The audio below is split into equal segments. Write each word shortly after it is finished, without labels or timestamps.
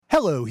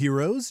Hello,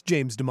 heroes.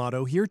 James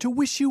D'Amato here to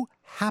wish you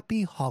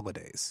happy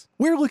holidays.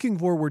 We're looking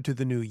forward to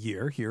the new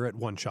year here at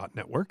One Shot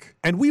Network,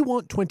 and we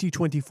want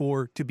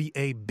 2024 to be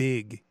a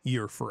big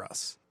year for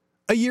us.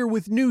 A year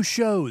with new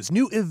shows,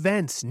 new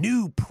events,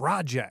 new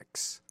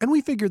projects. And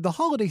we figured the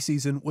holiday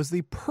season was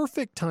the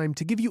perfect time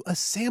to give you a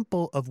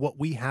sample of what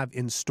we have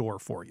in store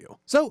for you.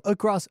 So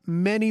across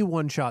many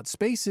one-shot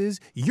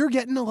spaces, you're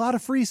getting a lot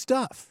of free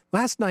stuff.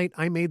 Last night,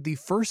 I made the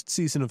first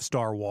season of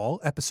Star Wall,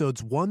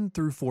 episodes 1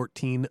 through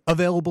 14,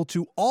 available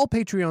to all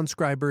Patreon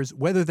subscribers,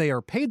 whether they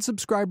are paid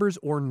subscribers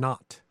or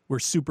not. We're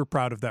super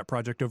proud of that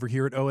project over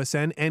here at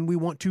OSN, and we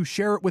want to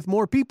share it with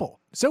more people.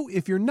 So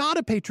if you're not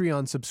a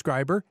Patreon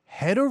subscriber,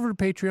 head over to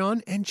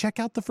Patreon and check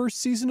out the first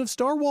season of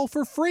Star Wall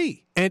for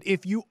free. And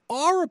if you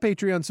are a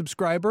Patreon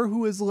subscriber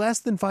who is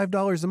less than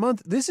 $5 a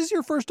month, this is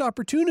your first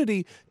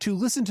opportunity to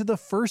listen to the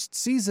first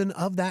season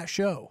of that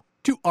show.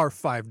 To our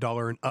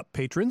 $5 and up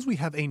patrons, we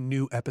have a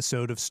new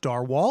episode of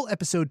Star Wall,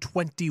 episode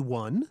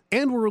 21,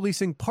 and we're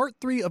releasing part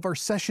 3 of our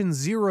Session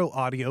 0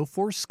 audio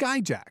for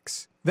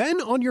Skyjacks.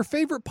 Then, on your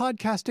favorite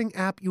podcasting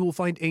app, you will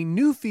find a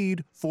new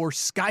feed for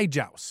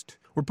Skyjoust.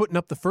 We're putting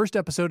up the first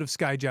episode of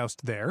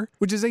Skyjoust there,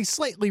 which is a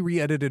slightly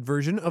re-edited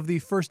version of the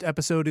first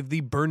episode of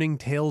the Burning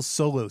Tales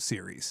solo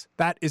series.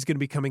 That is going to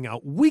be coming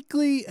out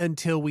weekly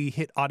until we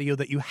hit audio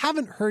that you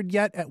haven't heard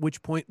yet, at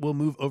which point we'll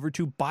move over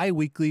to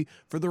bi-weekly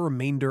for the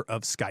remainder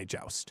of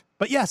Skyjoust.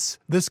 But yes,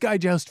 the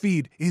Skyjoust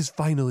feed is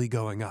finally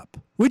going up.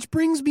 Which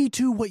brings me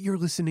to what you're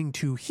listening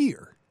to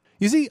here.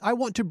 You see, I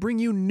want to bring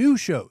you new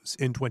shows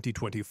in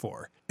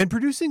 2024, and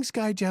producing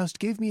Skyjoust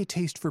gave me a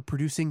taste for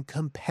producing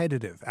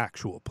competitive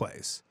actual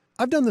plays.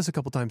 I've done this a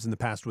couple times in the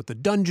past with the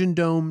Dungeon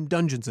Dome,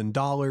 Dungeons &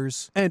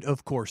 Dollars, and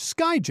of course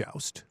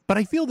Skyjoust, but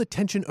I feel the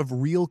tension of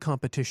real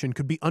competition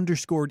could be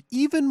underscored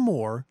even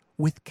more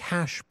with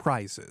cash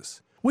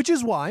prizes. Which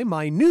is why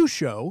my new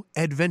show,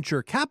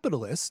 Adventure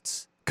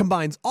Capitalists,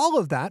 combines all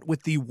of that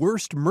with the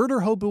worst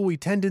murder hobo-y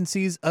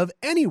tendencies of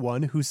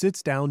anyone who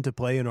sits down to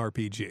play an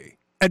RPG.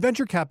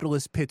 Adventure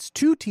Capitalist pits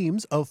 2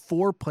 teams of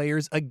 4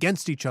 players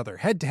against each other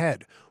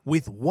head-to-head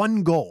with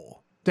one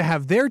goal: to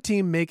have their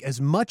team make as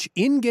much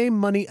in-game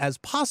money as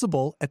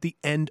possible at the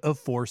end of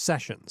 4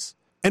 sessions.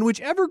 And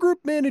whichever group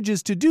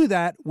manages to do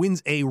that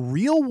wins a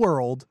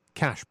real-world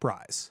cash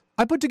prize.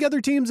 I put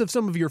together teams of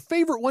some of your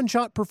favorite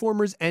one-shot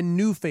performers and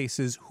new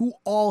faces who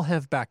all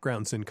have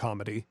backgrounds in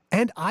comedy,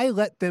 and I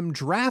let them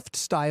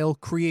draft-style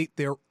create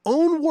their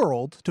own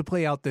world to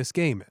play out this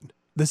game in.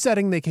 The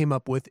setting they came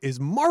up with is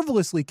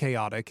marvelously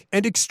chaotic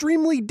and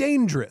extremely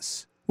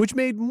dangerous, which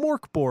made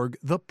Morkborg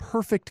the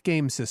perfect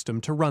game system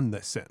to run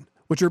this in.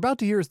 What you're about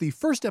to hear is the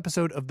first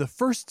episode of the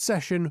first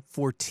session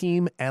for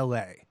Team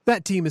LA.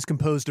 That team is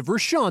composed of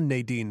Rashawn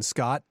Nadine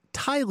Scott,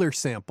 Tyler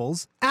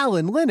Samples,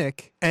 Alan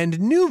Linick, and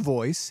new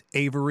voice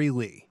Avery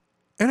Lee.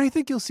 And I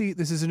think you'll see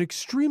this is an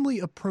extremely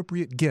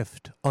appropriate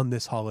gift on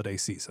this holiday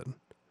season.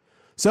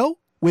 So,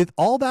 with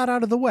all that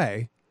out of the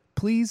way,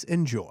 please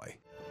enjoy.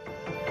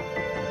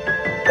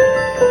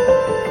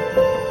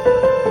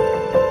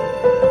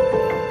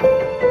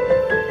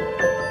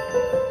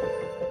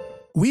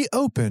 We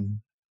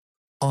open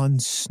on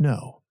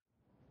snow.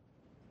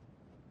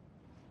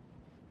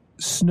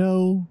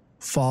 Snow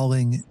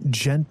falling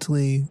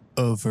gently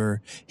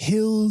over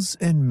hills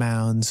and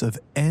mounds of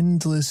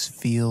endless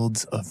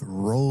fields of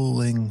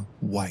rolling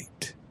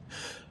white.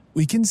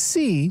 We can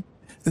see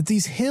that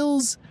these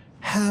hills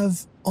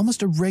have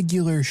almost a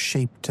regular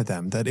shape to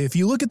them, that if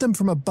you look at them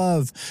from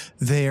above,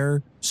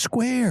 they're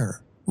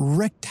square,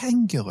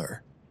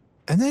 rectangular.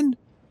 And then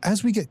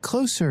as we get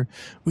closer,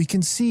 we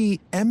can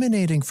see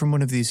emanating from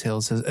one of these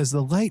hills, as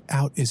the light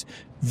out is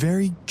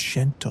very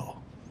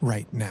gentle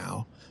right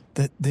now,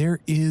 that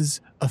there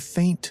is a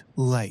faint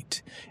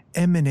light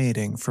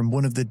emanating from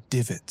one of the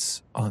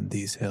divots on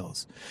these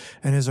hills.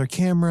 And as our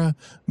camera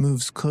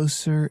moves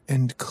closer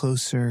and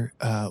closer,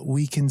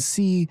 we can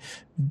see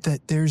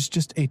that there's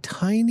just a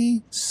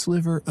tiny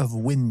sliver of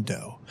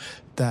window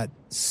that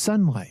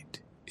sunlight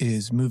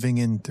is moving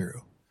in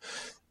through.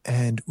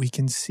 And we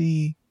can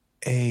see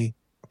a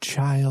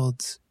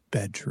child's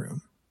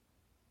bedroom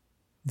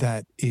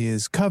that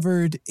is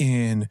covered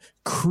in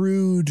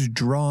crude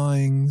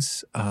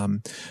drawings,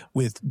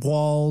 with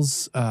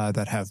walls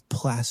that have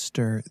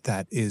plaster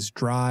that is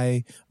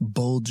dry,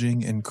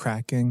 bulging, and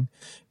cracking,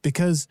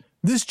 because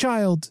this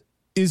child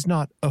is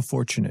not a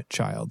fortunate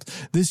child.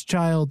 This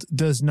child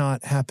does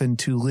not happen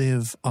to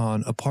live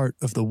on a part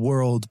of the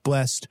world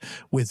blessed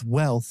with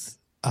wealth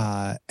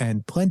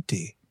and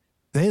plenty.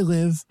 They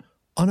live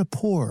on a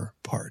poor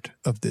part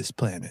of this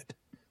planet.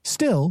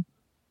 Still,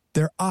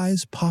 their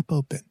eyes pop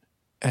open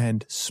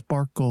and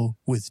sparkle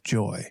with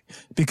joy,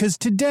 because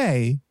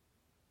today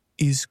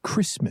is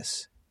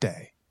Christmas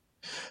Day.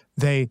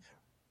 They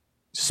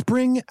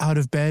spring out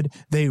of bed,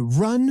 they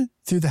run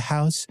through the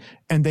house,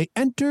 and they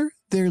enter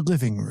their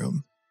living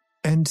room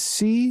and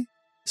see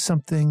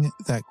something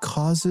that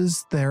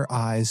causes their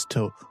eyes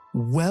to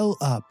well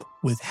up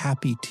with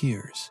happy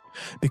tears,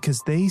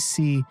 because they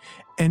see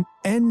an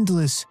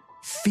endless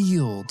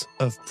field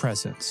of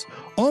presents,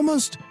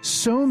 almost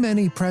so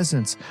many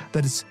presents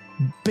that it's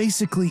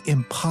basically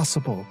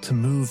impossible to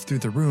move through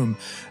the room.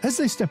 As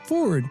they step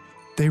forward,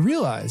 they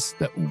realize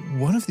that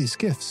one of these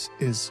gifts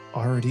is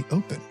already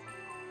open.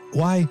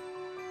 Why,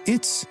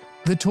 it's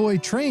the toy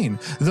train,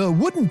 the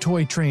wooden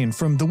toy train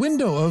from the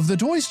window of the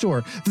toy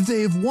store that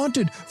they have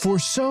wanted for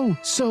so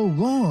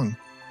long.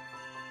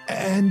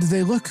 And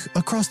they look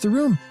across the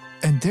room,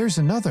 and there's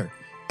another,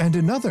 and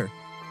another,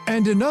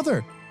 and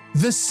another.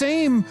 The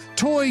same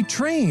toy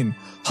train,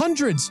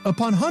 hundreds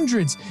upon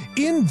hundreds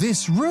in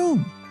this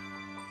room.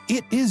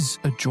 It is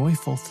a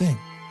joyful thing,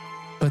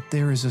 but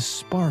there is a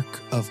spark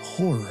of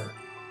horror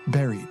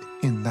buried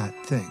in that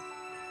thing.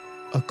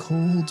 A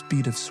cold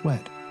bead of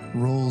sweat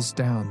rolls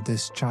down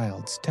this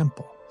child's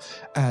temple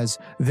as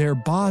their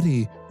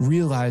body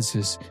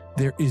realizes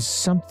there is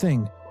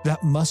something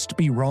that must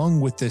be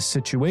wrong with this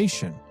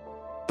situation,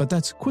 but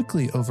that's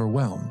quickly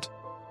overwhelmed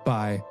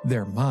by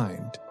their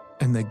mind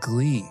and the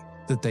glee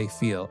that they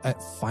feel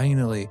at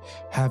finally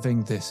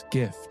having this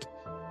gift.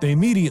 They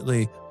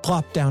immediately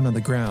plop down on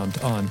the ground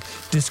on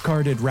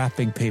discarded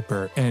wrapping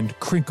paper and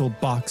crinkled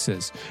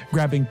boxes,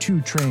 grabbing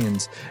 2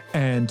 trains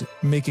and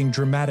making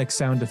dramatic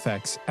sound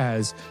effects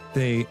as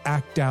they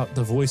act out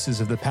the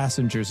voices of the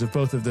passengers of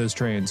both of those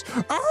trains.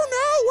 Oh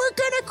no, we're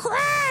gonna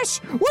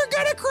crash! We're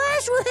gonna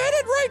crash! We're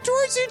headed right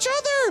towards each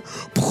other!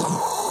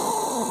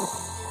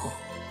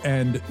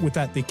 And with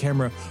that, the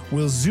camera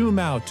will zoom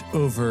out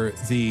over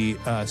the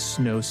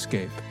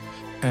snowscape,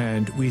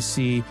 and we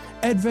see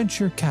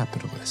adventure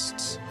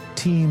capitalists,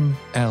 Team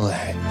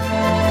LA.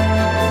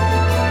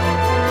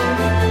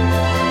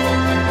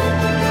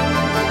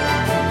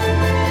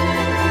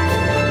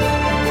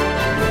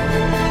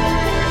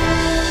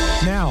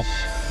 Now,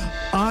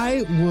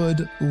 I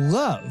would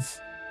love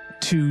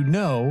to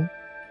know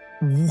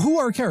who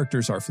our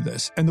characters are for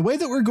this. And the way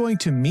that we're going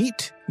to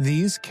meet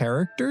these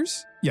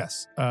characters,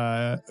 yes,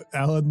 Alan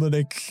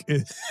Linick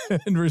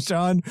and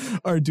Rashawn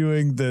are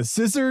doing the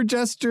scissor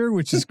gesture,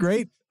 which is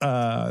great.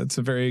 It's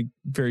a very,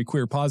 very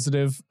queer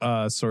positive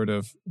sort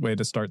of way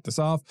to start this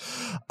off.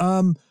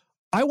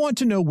 I want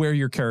to know where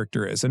your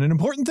character is. And an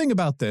important thing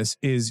about this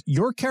is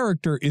your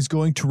character is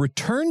going to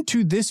return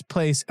to this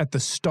place at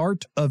the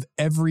start of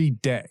every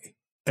day.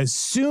 As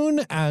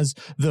soon as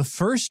the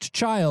first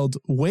child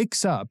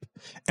wakes up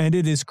and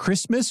it is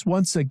Christmas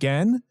once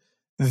again,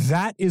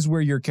 that is where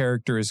your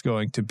character is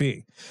going to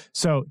be.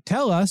 So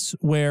tell us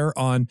where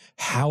on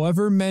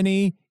however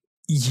many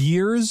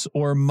years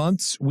or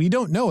months, we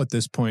don't know at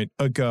this point,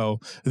 ago,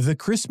 the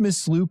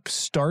Christmas loop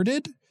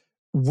started,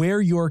 where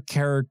your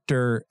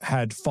character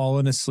had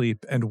fallen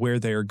asleep and where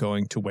they are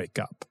going to wake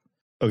up.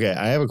 Okay,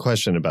 I have a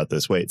question about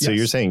this. Wait, so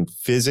you're saying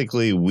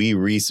physically we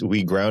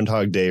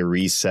Groundhog Day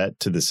reset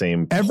to the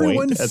same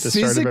point at the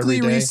start of every day? Everyone physically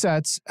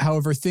resets.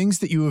 However, things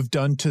that you have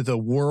done to the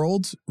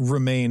world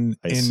remain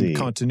in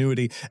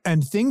continuity,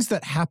 and things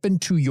that happen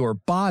to your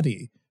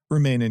body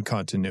remain in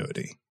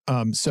continuity.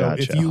 So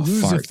Gotcha. If you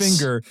lose a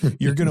finger,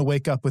 you're going to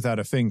wake up without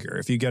a finger.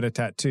 If you get a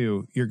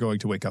tattoo, you're going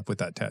to wake up with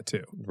that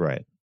tattoo.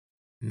 Right.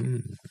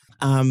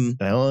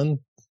 Alan?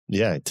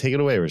 Yeah, take it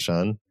away,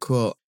 Rashawn.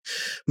 Cool.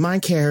 My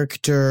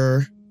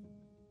character,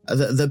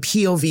 the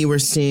POV we're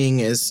seeing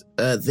is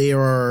they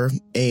are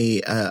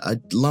a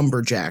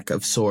lumberjack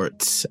of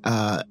sorts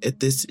at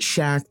this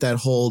shack that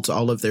holds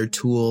all of their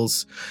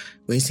tools.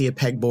 We see a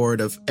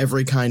pegboard of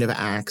every kind of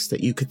axe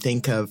that you could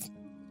think of.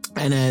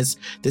 And as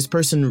this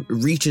person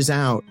reaches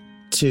out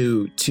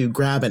to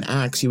grab an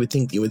axe, you would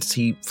think you would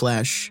see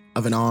flesh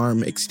of an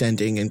arm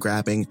extending and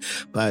grabbing,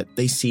 but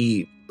they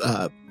see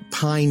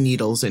pine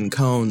needles and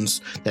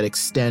cones that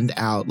extend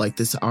out, like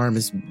this arm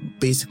is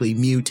basically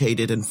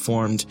mutated and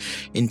formed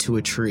into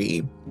a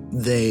tree.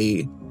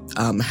 They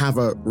have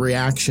a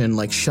reaction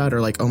like shudder,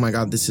 like, oh my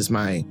god, this is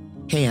my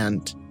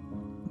hand.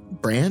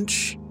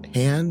 Branch?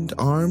 Hand?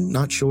 Arm?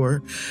 Not sure.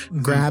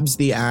 Mm-hmm. Grabs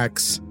the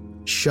axe,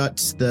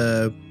 shuts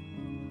the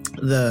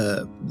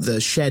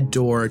shed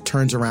door,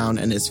 turns around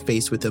and is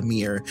faced with a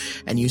mirror,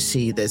 and you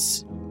see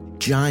this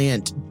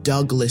giant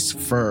Douglas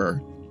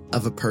fir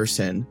of a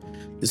person.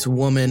 This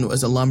woman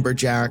was a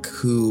lumberjack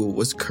who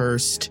was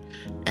cursed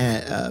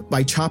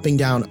by chopping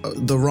down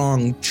the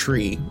wrong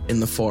tree in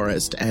the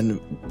forest and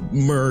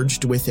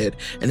merged with it,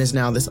 and is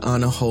now this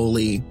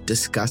unholy,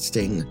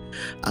 disgusting,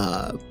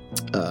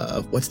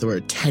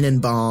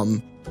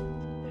 Tenenbaum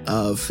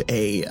of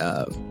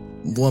a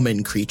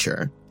woman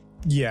creature.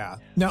 Yeah.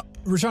 Now,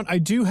 Rashawn, I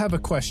do have a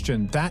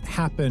question. That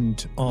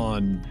happened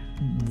on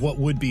what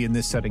would be in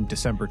this setting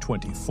December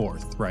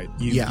 24th, right?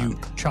 You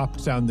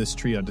chopped down this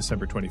tree on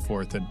December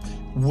 24th and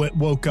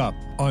woke up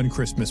on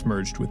Christmas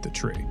merged with the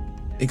tree.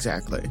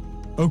 Exactly.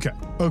 Okay.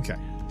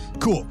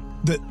 Cool.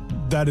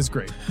 That is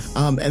great.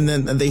 And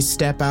then they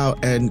step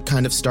out and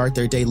kind of start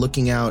their day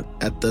looking out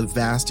at the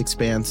vast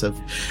expanse of,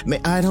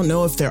 I don't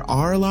know if there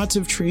are lots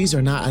of trees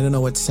or not. I don't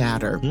know what's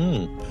sadder.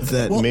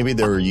 Maybe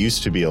there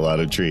used to be a lot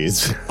of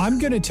trees. I'm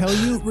going to tell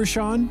you,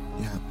 Rashawn,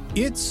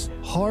 it's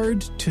hard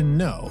to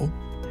know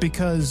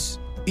because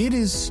it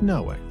is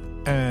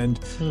snowing. And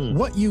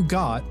what you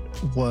got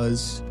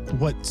was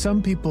what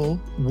some people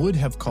would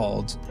have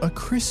called a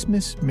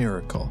Christmas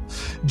miracle.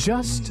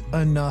 Just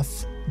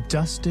enough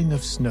dusting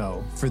of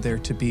snow for there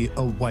to be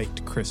a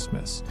white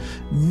Christmas.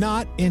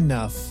 Not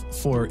enough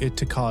for it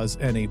to cause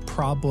any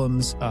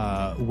problems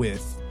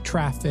with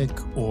traffic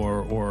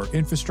or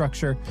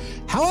infrastructure.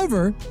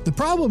 However, the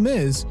problem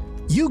is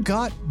you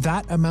got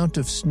that amount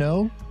of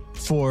snow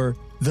for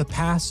the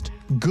past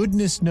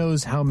goodness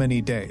knows how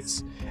many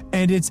days,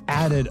 and it's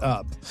added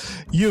up.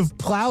 You've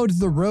plowed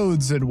the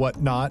roads and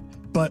whatnot,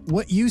 but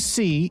what you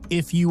see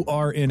if you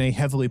are in a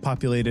heavily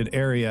populated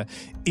area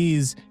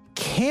is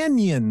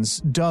canyons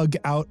dug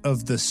out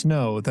of the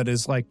snow that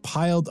is like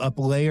piled up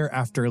layer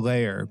after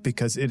layer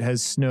because it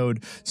has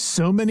snowed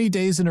so many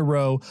days in a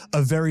row,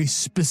 a very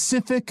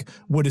specific,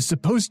 what is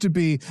supposed to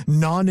be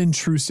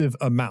non-intrusive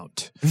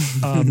amount.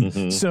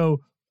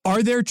 So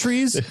are there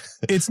trees?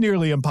 It's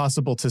nearly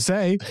impossible to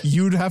say.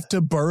 You'd have to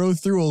burrow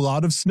through a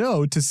lot of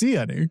snow to see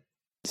any.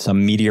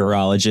 Some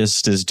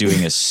meteorologist is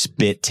doing a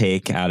spit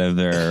take out of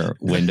their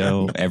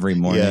window every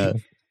morning. Yeah.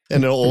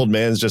 And the old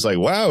man's just like,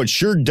 wow, it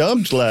sure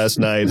dumped last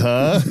night,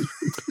 huh?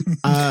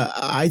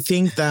 I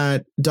think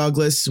that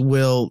Douglas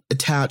will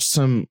attach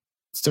some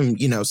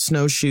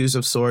snowshoes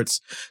of sorts,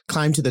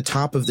 climb to the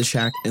top of the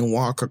shack and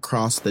walk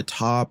across the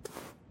top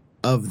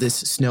of this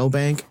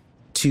snowbank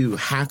to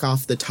hack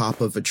off the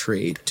top of a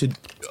tree, to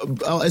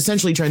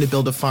essentially trying to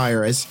build a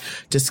fire, as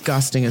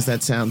disgusting as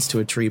that sounds to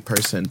a tree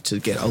person, to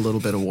get a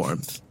little bit of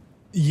warmth.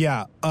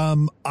 Yeah.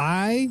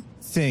 I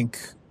think,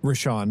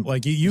 Rashawn,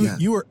 like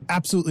you were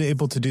absolutely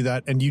able to do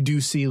that, and you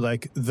do see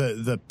like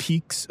the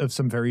peaks of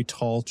some very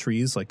tall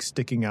trees like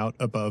sticking out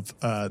above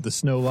the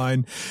snow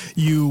line.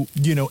 You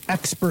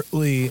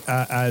expertly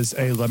as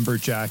a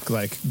lumberjack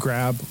like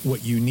grab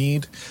what you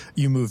need.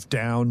 You move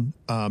down,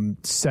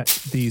 set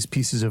these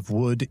pieces of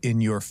wood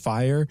in your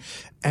fire,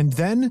 and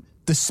then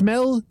the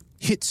smell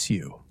hits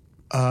you.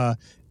 And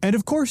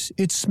of course,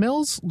 it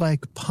smells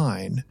like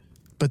pine,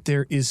 but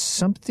there is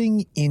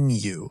something in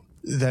you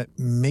that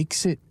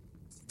makes it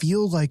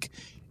feel like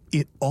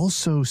it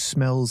also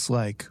smells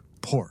like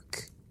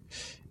pork.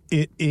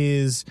 It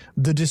is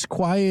the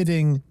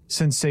disquieting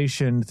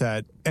sensation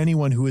that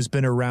anyone who has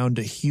been around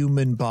a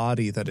human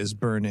body that is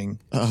burning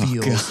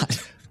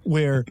feels,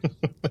 where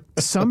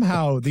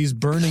somehow these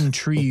burning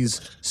trees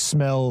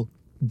smell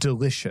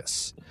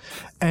delicious.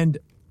 And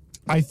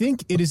I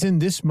think it is in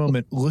this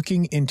moment,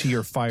 looking into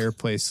your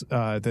fireplace,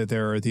 that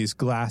there are these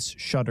glass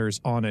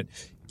shutters on it.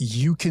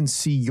 You can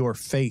see your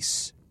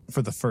face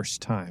for the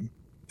first time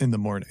in the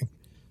morning.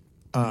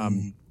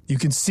 You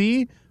can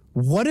see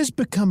what has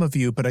become of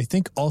you, but I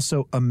think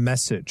also a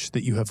message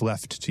that you have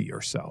left to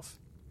yourself.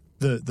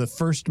 The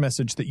first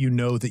message that you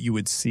know that you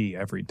would see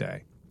every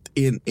day.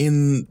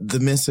 In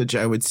the message,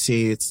 I would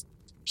see it's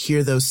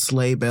hear those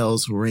sleigh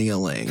bells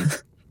ringing.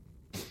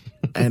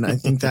 And I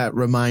think that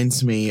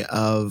reminds me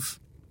of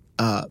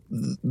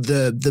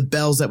the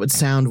bells that would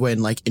sound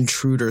when like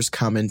intruders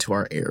come into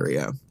our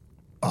area.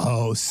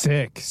 Oh,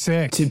 sick.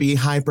 To be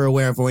hyper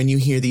aware of when you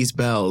hear these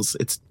bells,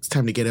 it's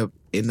time to get up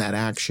in that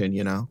action,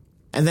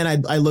 And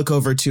then I look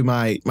over to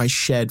my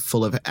shed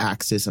full of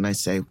axes and I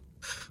say,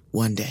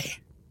 one day.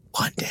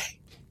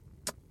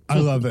 I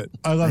love it.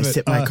 I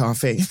sip my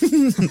coffee.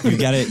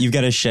 You've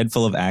got a shed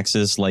full of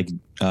axes, like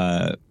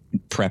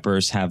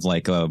preppers have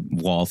like a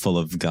wall full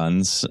of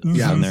guns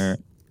on there.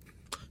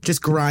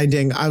 Just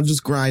grinding. I'll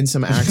just grind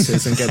some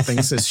axes and get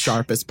things as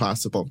sharp as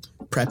possible.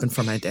 Prepping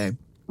for my day.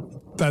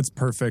 That's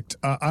perfect.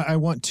 I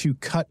want to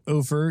cut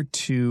over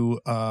to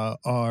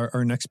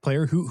our next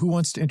player. Who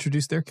wants to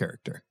introduce their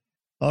character?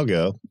 I'll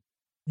go.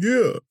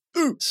 Yeah.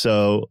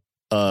 So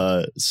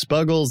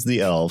Spuggles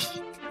the elf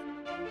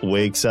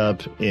wakes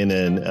up in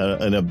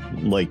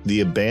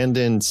the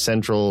abandoned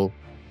central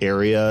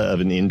area of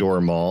an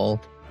indoor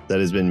mall that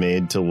has been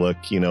made to look,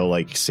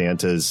 like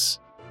Santa's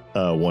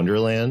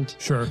Wonderland.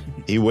 Sure.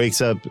 He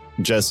wakes up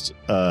just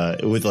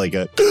with like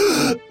a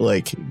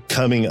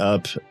coming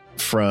up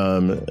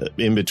from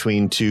in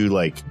between two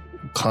like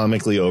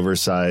comically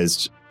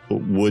oversized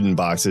wooden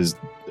boxes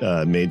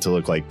made to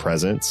look like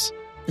presents.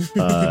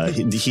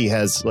 He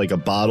has like a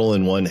bottle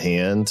in one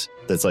hand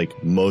that's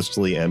like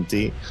mostly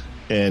empty,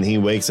 and he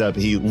wakes up,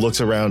 he looks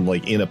around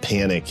like in a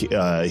panic. He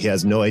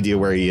has no idea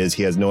where he is.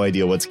 He has no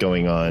idea what's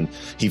going on.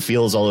 He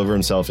feels all over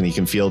himself, and he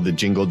can feel the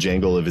jingle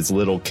jangle of his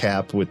little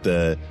cap with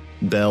the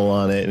bell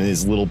on it and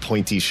his little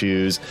pointy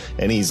shoes,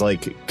 and he's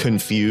like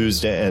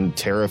confused and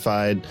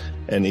terrified,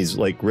 and he's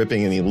like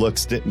ripping, and he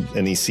looks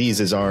and he sees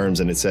his arms,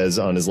 and it says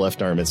on his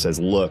left arm it says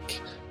look,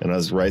 and on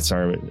his right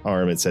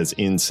arm it says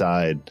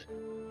inside,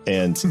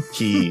 and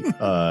he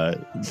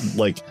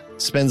like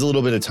spends a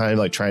little bit of time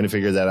like trying to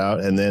figure that out,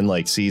 and then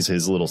like sees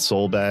his little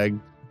soul bag,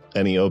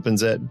 and he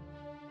opens it,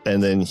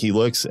 and then he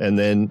looks, and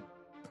then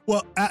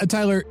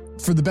Tyler,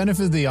 for the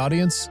benefit of the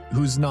audience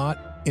who's not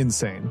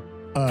insane,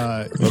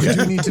 you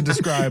do need to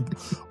describe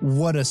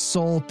what a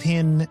soul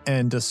pin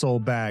and a soul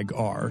bag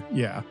are.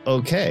 Yeah.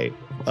 Okay.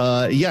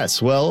 Yes.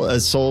 Well,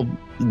 so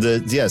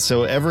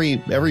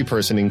every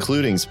person,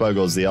 including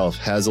Spuggles the elf,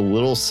 has a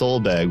little soul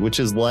bag, which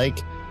is like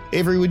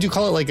Avery, would you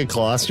call it like a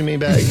colostomy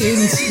bag?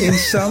 In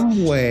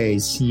some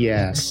ways,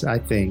 yes, I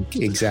think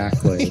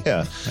exactly.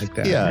 Yeah, like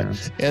that. yeah.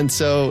 And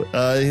so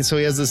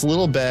he has this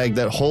little bag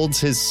that holds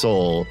his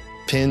soul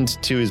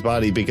pinned to his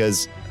body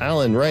because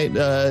Alan, right?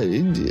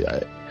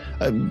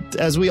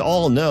 As we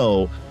all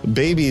know,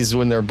 babies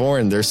when they're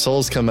born, their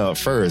souls come out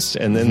first,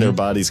 and then their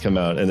bodies come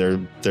out,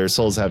 and their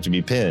souls have to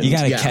be pinned. You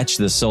got to catch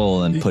the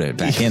soul and put it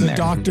back in there. The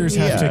doctors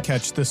have to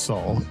catch the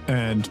soul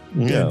and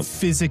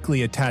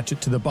physically attach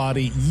it to the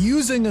body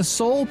using a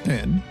soul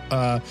pin,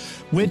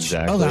 which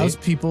allows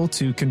people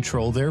to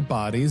control their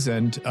bodies,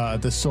 and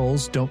the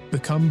souls don't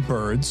become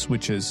birds,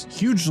 which is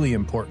hugely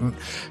important.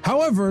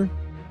 However,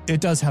 it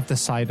does have the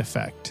side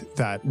effect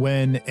that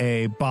when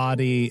a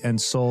body and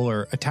soul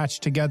are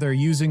attached together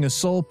using a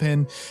soul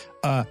pin,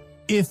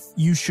 if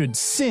you should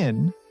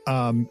sin,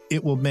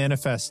 it will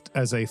manifest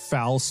as a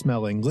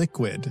foul-smelling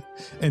liquid,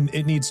 and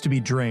it needs to be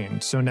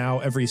drained. So now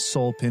every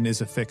soul pin is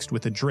affixed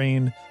with a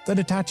drain that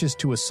attaches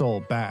to a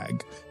soul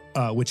bag,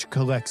 which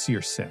collects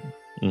your sin.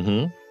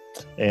 Mm-hmm.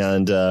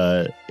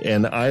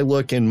 And I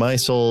look in my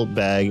soul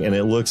bag, and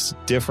it looks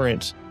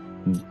different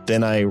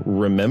than I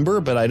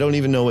remember, but I don't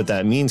even know what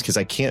that means because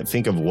I can't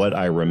think of what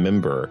I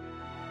remember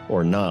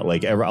or not.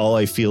 Like all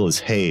I feel is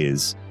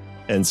haze.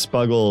 And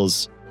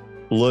Spuggles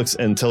looks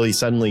until he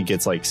suddenly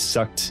gets like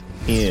sucked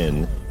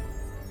in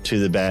to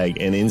the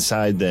bag, and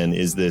inside then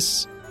is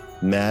this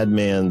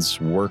madman's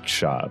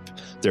workshop.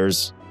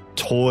 There's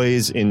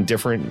toys in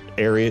different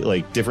area,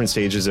 like different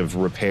stages of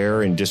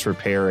repair and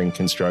disrepair and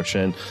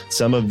construction.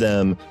 Some of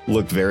them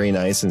look very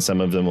nice and some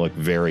of them look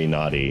very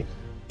naughty.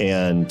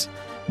 And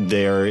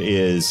there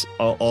is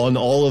on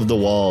all of the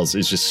walls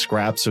is just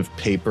scraps of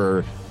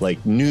paper,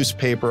 like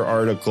newspaper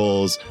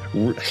articles,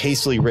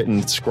 hastily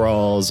written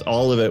scrawls,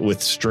 all of it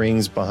with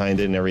strings behind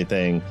it and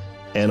everything.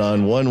 And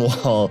on one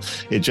wall,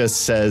 it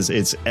just says,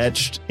 it's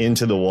etched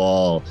into the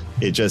wall.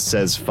 It just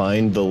says,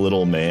 "Find the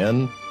little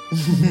man."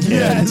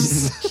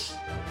 Yes.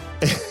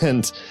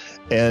 And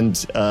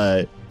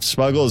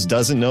Spuggles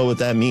doesn't know what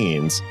that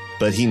means,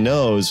 but he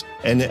knows.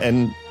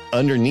 And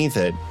underneath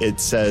it, it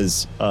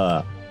says,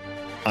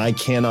 "I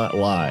cannot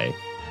lie."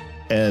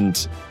 And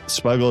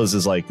Spuggles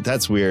is like,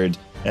 that's weird.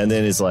 And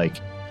then is like,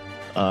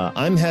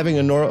 I'm having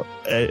a normal,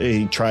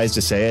 he tries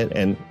to say it.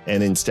 And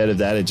instead of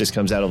that, it just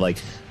comes out of like,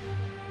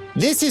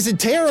 "This is a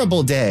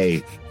terrible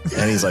day."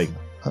 And he's like,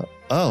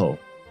 oh,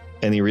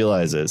 and he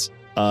realizes.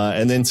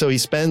 And then so he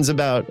spends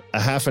about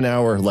a half an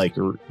hour, like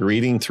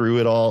reading through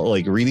it all,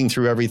 like reading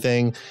through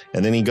everything.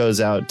 And then he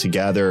goes out to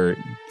gather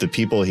the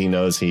people he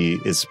knows he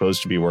is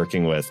supposed to be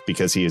working with,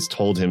 because he has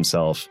told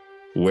himself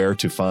where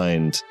to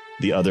find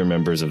the other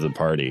members of the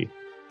party.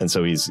 And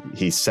so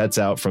he sets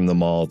out from the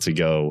mall to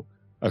go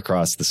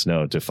across the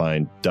snow to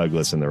find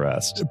Douglas and the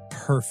rest.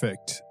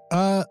 Perfect.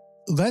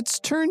 Let's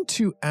turn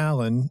to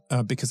Alan,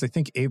 because I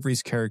think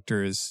Avery's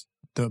character is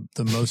the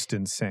most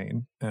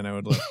insane, and I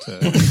would love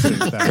to say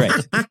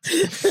that.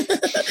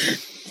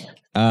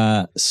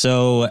 Great.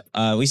 So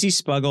we see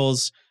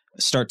Spuggles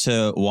start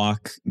to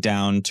walk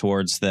down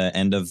towards the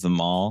end of the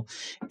mall,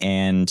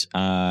 and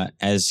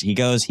as he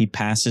goes, he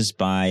passes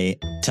by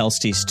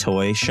Telsty's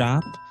toy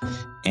shop,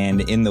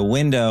 and in the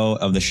window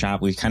of the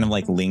shop, we kind of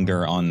like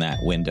linger on that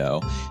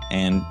window,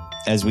 and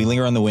as we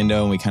linger on the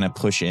window and we kind of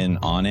push in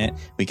on it,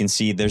 we can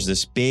see there's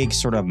this big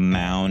sort of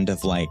mound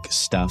of like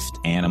stuffed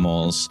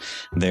animals.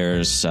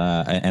 There's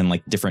and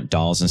like different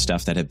dolls and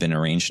stuff that have been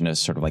arranged in a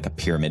sort of like a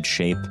pyramid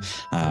shape.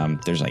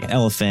 There's like an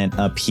elephant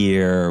up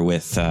here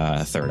with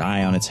a third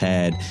eye on its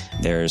head.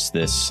 There's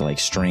this like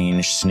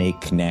strange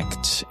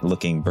snake-necked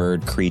looking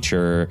bird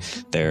creature.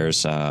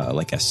 There's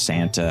like a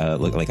Santa,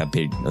 like a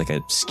big, like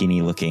a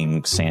skinny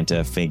looking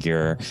Santa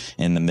figure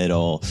in the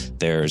middle.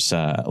 There's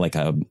like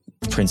a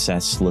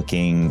princess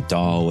looking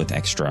doll with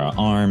extra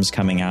arms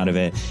coming out of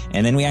it,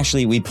 and then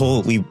we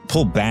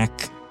pull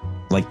back,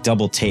 like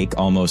double take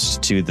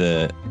almost to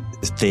the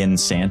thin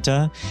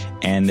Santa,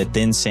 and the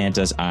thin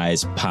Santa's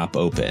eyes pop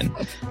open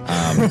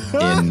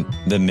in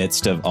the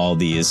midst of all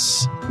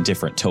these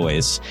different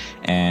toys,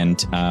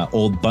 and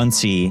old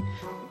Bunsey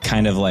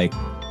kind of like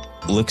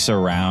looks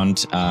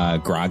around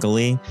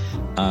groggily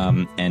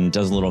and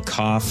does a little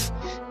cough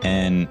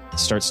and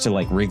starts to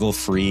like wriggle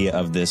free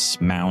of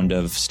this mound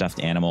of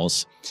stuffed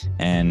animals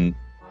and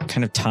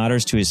kind of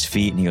totters to his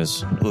feet, and he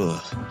goes,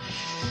 "Ugh,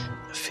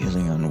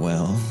 feeling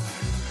unwell,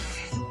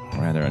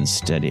 rather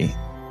unsteady.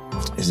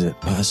 Is it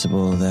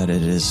possible that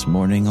it is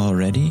morning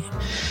already?"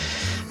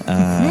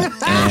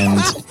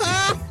 And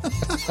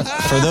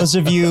for those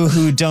of you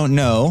who don't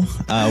know,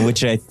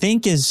 which I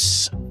think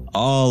is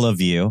all of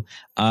you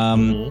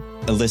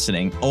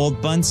listening,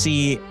 old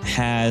Bunsey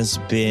has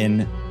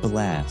been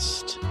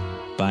blessed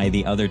by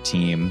the other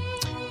team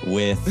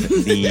with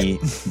the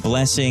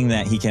blessing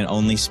that he can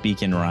only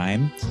speak in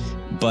rhyme.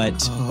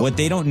 But what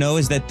they don't know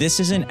is that this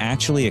isn't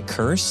actually a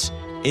curse.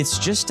 It's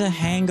just a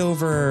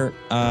hangover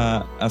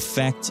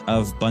effect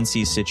of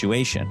Bunsey's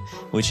situation,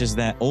 which is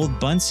that old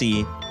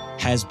Bunsey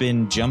has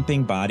been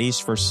jumping bodies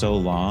for so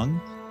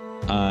long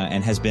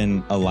and has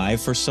been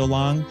alive for so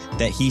long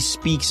that he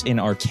speaks in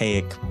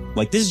archaic,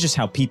 like this is just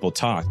how people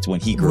talked when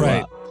he grew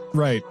up.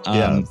 Right.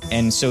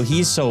 And so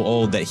he's so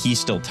old that he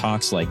still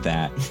talks like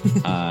that,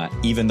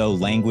 even though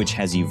language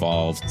has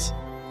evolved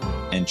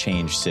and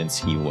changed since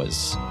he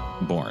was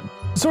born.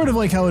 Sort of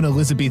like how in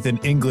Elizabethan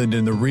England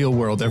in the real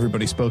world,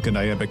 everybody spoke in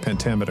iambic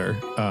pentameter.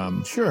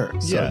 Sure.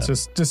 So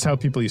it's just how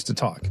people used to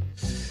talk.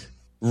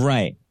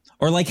 Right.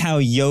 Or like how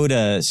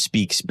Yoda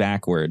speaks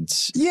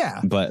backwards.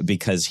 Yeah. But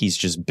because he's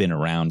just been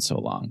around so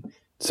long.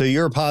 So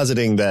you're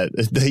positing that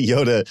the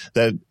Yoda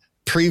that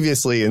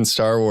previously in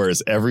Star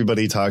Wars,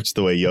 everybody talked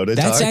the way Yoda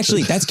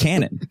talked? That's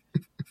canon.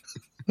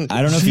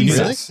 I don't know if you knew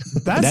that.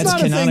 That's not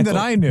canonical. A thing that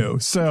I knew.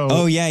 So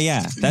oh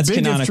yeah, that's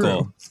big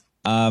canonical.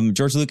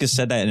 George Lucas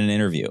said that in an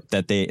interview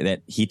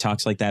that he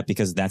talks like that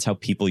because that's how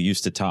people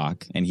used to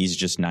talk, and he's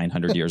just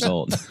 900 years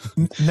old.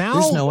 Now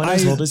there's no one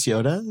as old as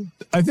Yoda.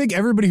 I think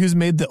everybody who's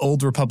made the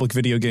Old Republic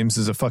video games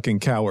is a fucking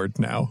coward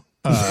now.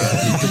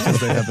 Because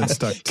they haven't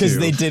stuck to because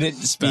they didn't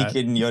speak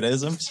in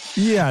Yodaisms.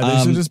 Yeah,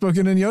 they should have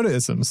spoken in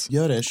Yodaisms.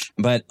 Yodish.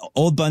 But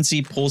old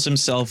Bunsey pulls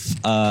himself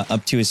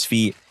up to his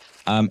feet,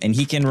 and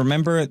he can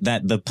remember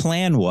that the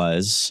plan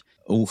was,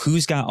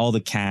 who's got all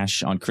the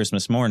cash on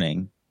Christmas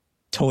morning?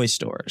 Toy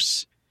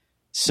stores.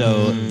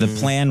 So the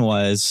plan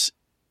was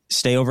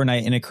stay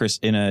overnight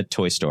in a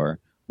toy store,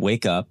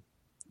 wake up,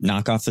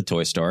 knock off the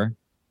toy store,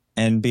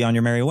 and be on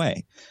your merry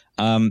way.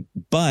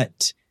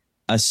 But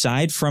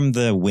aside from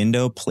the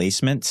window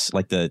placements,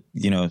 like the,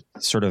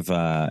 sort of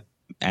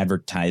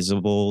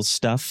advertisable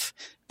stuff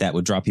that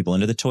would draw people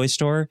into the toy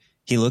store,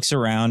 he looks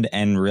around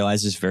and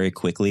realizes very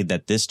quickly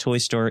that this toy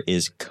store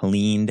is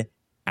cleaned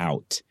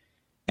out.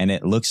 And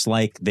it looks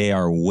like they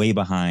are way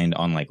behind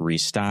on like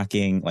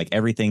restocking. Like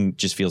everything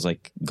just feels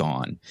like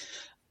gone.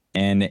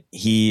 And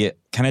he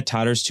kind of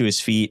totters to his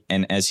feet.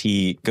 And as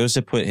he goes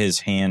to put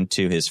his hand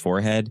to his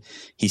forehead,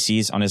 he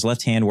sees on his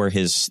left hand where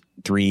his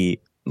three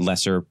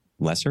lesser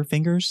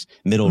fingers,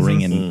 middle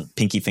ring and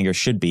pinky finger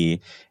should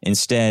be,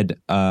 instead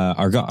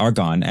are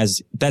gone.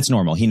 As that's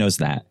normal. He knows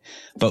that.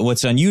 But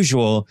what's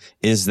unusual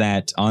is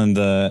that on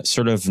the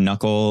sort of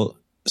knuckle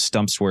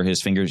stumps where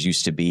his fingers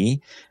used to be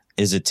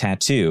is a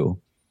tattoo.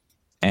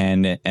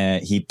 And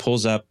he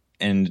pulls up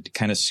and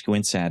kind of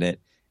squints at it.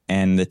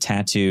 And the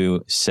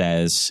tattoo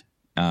says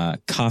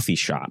coffee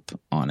shop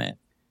on it.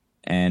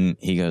 And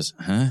he goes,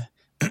 huh?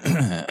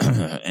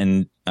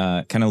 And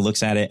kind of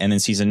looks at it and then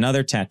sees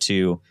another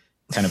tattoo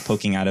kind of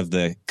poking out of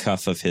the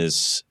cuff of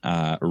his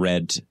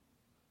red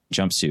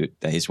jumpsuit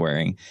that he's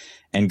wearing,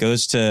 and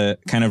goes to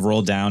kind of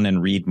roll down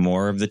and read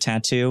more of the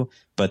tattoo.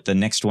 But the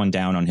next one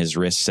down on his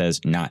wrist says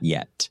not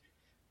yet.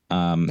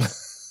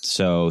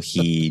 So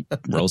he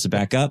rolls it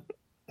back up.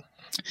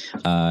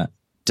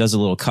 Does a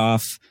little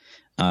cough,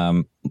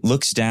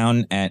 looks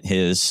down at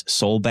his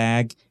soul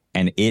bag,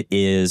 and it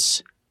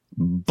is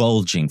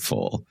bulging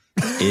full.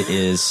 It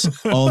is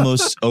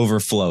almost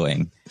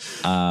overflowing.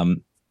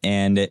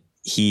 And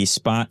he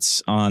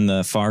spots on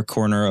the far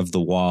corner of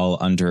the wall,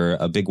 under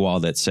a big wall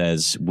that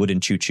says wooden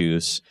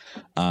choo-choos,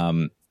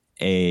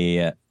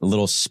 a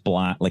little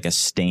splot, like a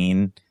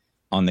stain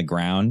on the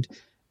ground,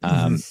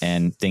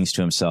 and thinks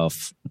to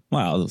himself,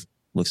 wow,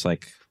 looks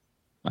like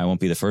I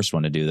won't be the first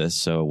one to do this,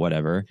 so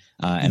whatever.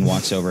 And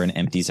walks over and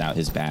empties out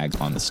his bag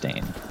on the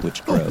stain,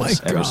 which grows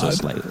ever so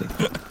slightly.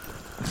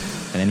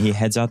 And then he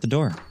heads out the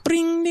door.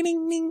 Bring, ding,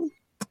 ding, ding.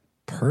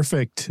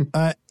 Perfect.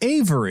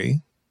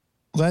 Avery,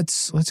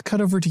 let's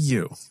cut over to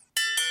you.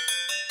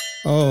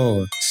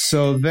 Oh,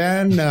 so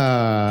then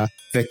the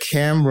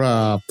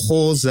camera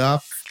pulls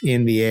up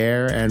in the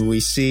air and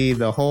we see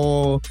the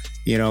whole,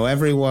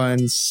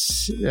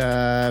 everyone's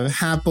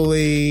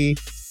happily,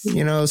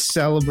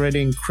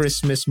 celebrating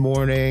Christmas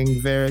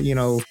morning, very,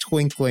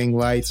 twinkling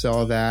lights,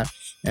 all that.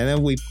 And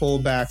then we pull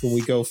back and we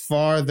go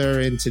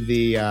farther into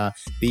the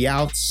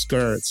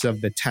outskirts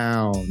of the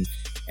town.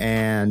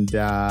 And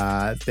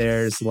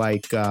there's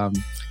like,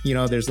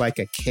 there's like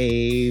a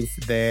cave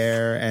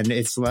there, and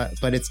it's like,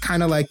 but it's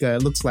kind of like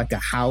it looks like a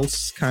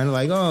house, kind of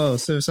like, oh,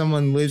 so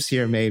someone lives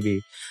here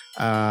maybe.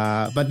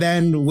 But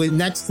then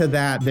next to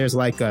that, there's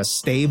like a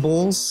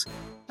stables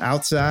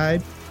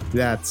outside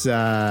that's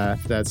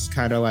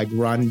kind of like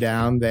run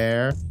down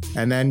there.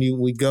 And then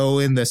we go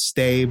in the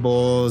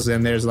stables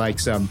and there's like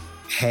some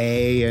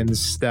hay and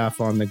stuff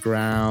on the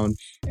ground.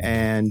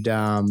 And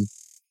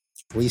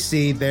we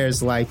see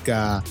there's like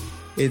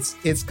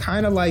it's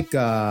kind of like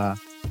a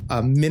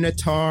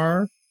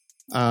minotaur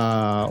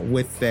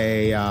with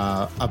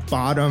a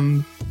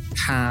bottom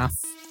half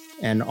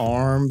and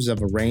arms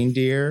of a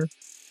reindeer,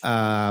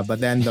 but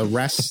then the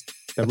rest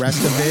of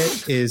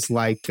it is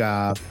like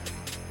not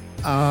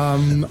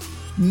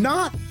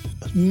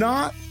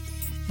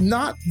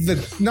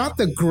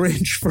the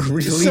Grinch for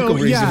legal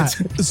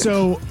reasons.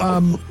 So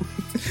I'm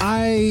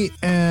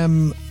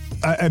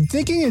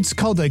thinking it's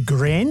called a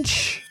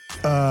Grinch.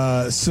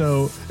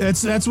 So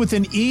that's with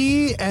an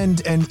E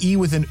and an E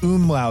with an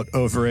umlaut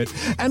over it.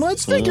 And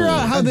let's figure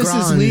out how this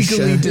is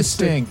legally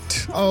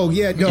distinct. Oh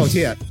yeah, no,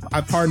 yeah.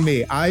 Pardon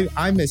me, I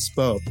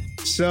misspoke.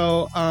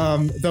 So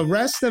the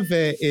rest of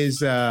it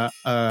is a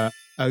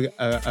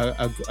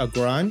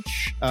grunch,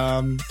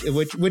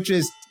 which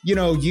is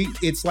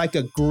it's like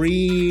a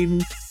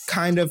green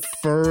kind of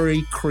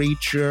furry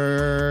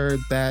creature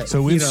that.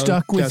 So we've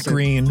stuck with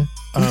green.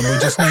 We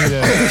just need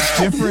a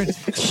different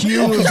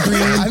hue of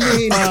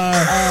green.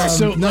 I mean,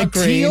 so like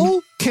green.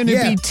 teal? Can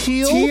it be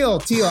teal?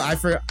 Teal.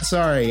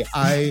 Sorry,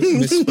 I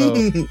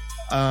misspoke.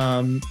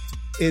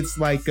 It's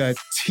like a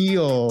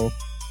teal.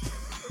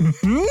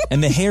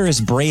 And the hair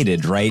is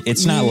braided, right?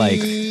 It's not like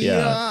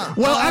Yeah.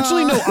 Well,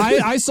 actually, no.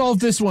 I solved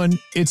this one.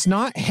 It's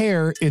not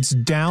hair. It's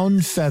down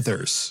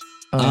feathers.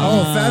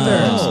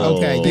 Feathers. Oh.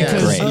 Okay,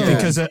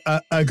 Because a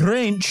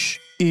Grinch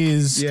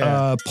is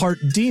part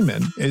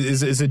demon.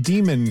 Is a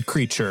demon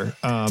creature.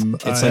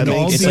 it's and like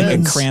all it's like a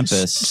demons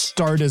Krampus.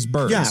 Start as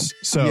birds. Yeah.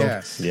 So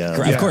yes. Yeah.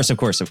 Of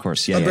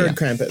course. Yeah, a yeah, bird yeah.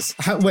 Krampus.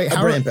 How A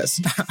Krampus.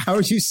 how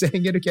are you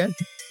saying it again?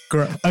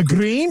 a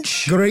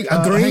Grinch. A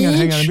Hang on.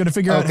 Grinch? I'm going to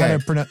figure out how Okay.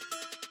 to pronounce.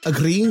 A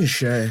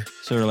Grinch.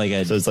 Sort of like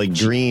a So it's like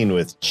green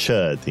with ch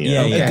at the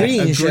Yeah, end. yeah. A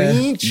Grinch.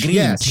 Grinch.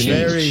 Yes,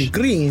 very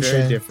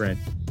Grinch. different.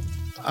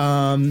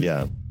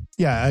 Yeah.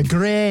 Yeah, a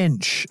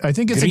Grinch. I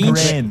think it's Grinch. a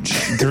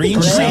Grinch.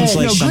 Grinch sounds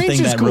like No, Grinch something is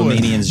that cooler.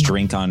 Romanians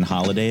drink on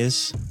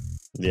holidays.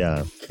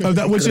 Yeah. Oh,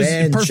 that which is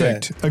Grinch.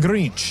 perfect. A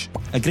Grinch.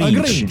 A A Grinch.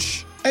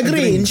 Grinch. A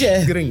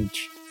Grinch.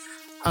 Grinch.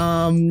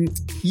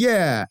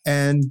 Yeah,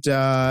 and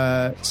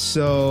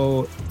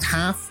so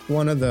half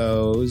one of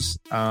those.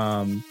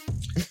 A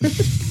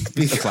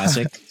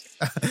classic.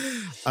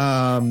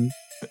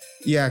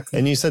 Yeah,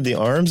 And you said the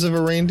arms of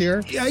a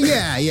reindeer?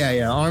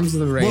 yeah. Arms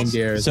of the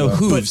reindeer. as So well.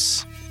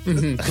 hooves.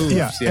 Hooves,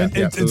 Yeah, and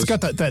it's hooves.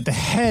 got the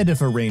head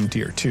of a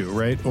reindeer too,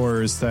 right?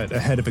 Or is that a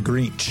head of a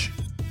Grinch?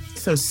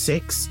 So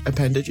 6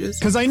 appendages.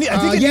 Because I think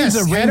it yes,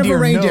 needs a head of reindeer a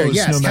reindeer. nose,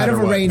 Yes, no head matter of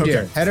a what. reindeer.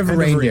 Okay. Head of a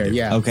reindeer.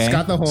 Yeah. Okay. It's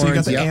got the horns. So you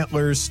got the yep.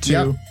 antlers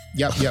too.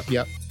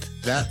 Yep.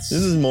 That's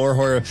This is more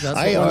horror. That's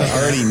I what I-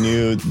 already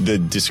knew the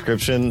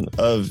description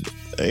of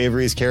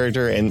Avery's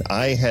character, and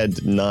I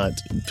had not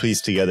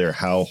pieced together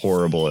how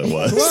horrible it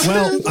was.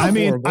 Well, I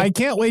mean, horrible. I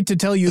can't wait to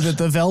tell you that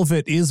the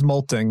velvet is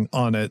molting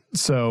on it.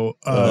 So,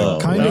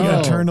 kind of no.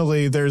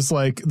 eternally, there's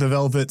like the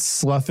velvet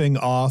sloughing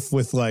off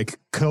with like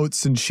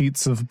coats and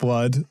sheets of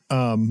blood.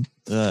 Ugh.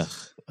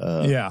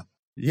 Yeah.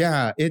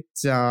 Yeah,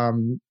 it's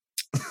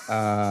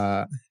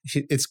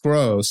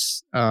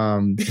gross.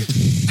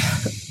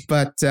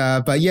 But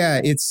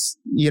yeah, it's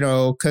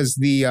because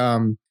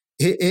the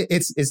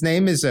its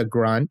name is a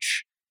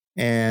Grunch,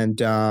 and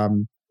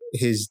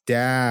his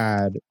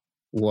dad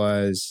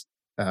was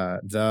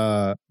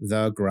the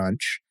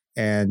Grunch,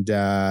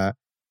 and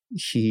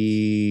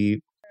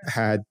he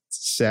had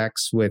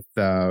sex with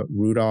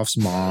Rudolph's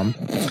mom,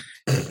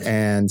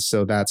 and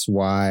so that's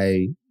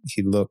why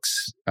he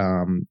looks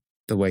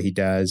the way he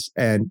does.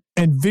 And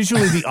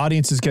visually, the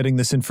audience is getting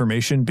this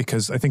information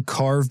because I think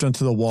carved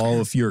onto the wall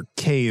of your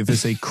cave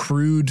is a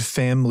crude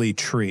family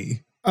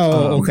tree.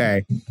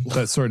 okay.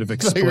 That sort of I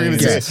thought you were going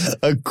to explains. say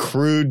a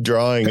crude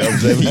drawing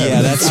of them.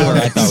 Yeah, that's where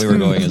I thought we were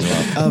going as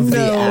well. Of the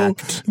No,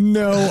 act.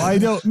 no, I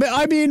don't.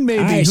 I mean,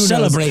 maybe. I who knows?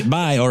 celebrate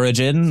my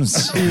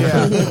origins.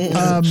 Yeah.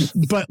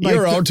 But like,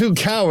 You're all too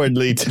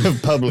cowardly to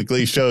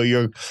publicly show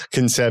your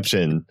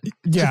conception.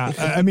 yeah,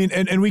 I mean,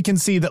 and we can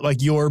see that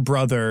like your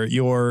brother,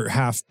 your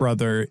half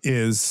brother,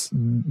 is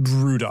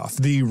Rudolph,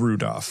 the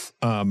Rudolph.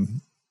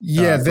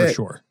 For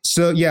sure.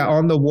 So yeah,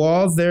 on the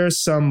wall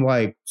there's some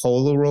like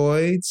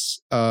Polaroids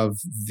of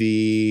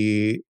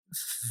the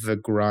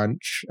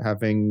Grunch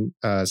having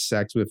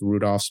sex with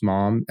Rudolph's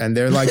mom, and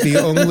they're like the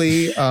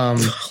only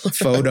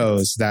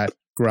photos that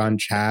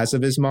Grunch has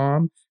of his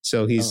mom.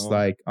 So he's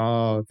like,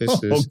 "Oh, this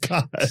Oh is."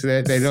 God!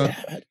 They don't.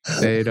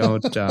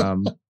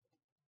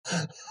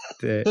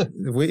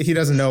 He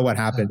doesn't know what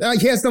happened.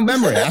 He has no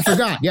memory. I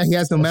forgot. Yeah, he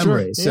has no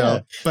memory.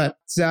 Sure, But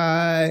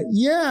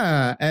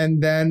yeah,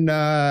 and then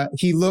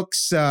he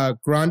looks.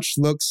 Grunch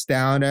looks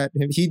down at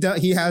him.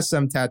 He has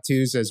some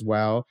tattoos as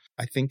well.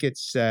 I think it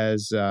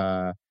says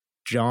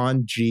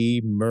John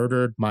G.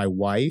 murdered my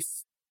wife.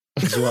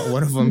 Is what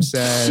one of them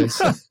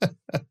says,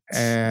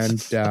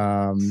 and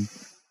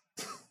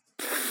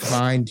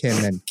find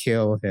him and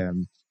kill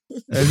him.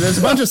 There's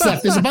a bunch of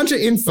stuff. There's a bunch of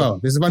info.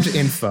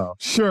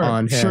 Sure,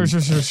 on him.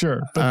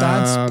 sure. But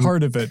that's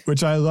part of it,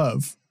 which I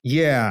love.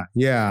 Yeah.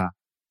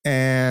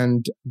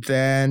 And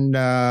then,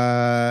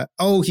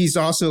 he's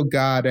also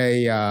got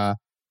a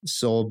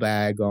soul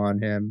bag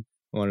on him.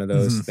 One of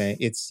those things.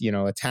 It's,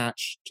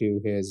 attached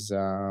to his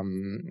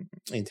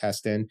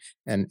intestine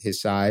and his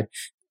side.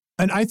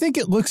 And I think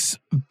it looks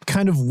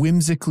kind of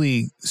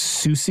whimsically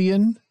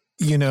Seussian.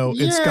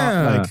 It's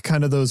got like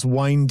kind of those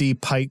windy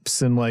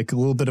pipes and like a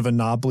little bit of a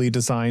knobbly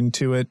design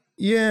to it.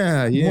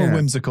 Yeah. More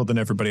whimsical than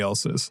everybody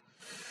else's.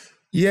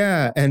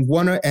 Yeah, and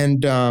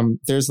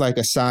there's like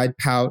a side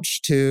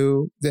pouch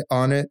too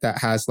on it that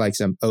has like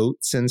some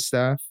oats and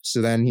stuff.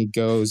 So then he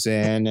goes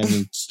in and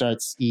he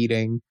starts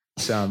eating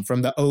some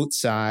from the oat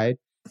side.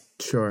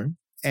 Sure.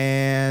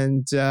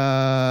 And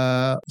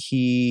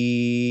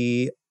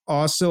he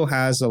also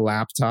has a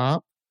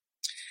laptop.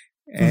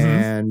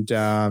 and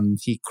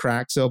he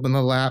cracks open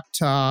the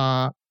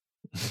laptop.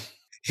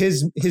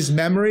 His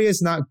memory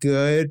is not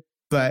good,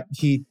 but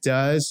he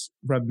does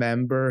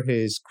remember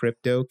his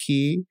crypto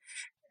key.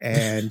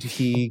 And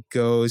he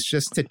goes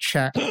just to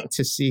check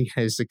to see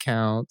his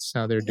accounts,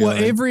 how they're doing. Well,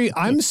 Avery,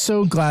 I'm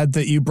so glad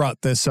that you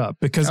brought this up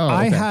because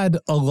I had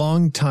a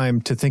long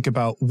time to think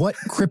about what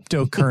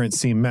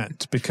cryptocurrency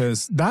meant,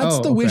 because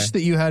that's the wish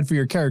that you had for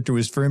your character,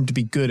 was for him to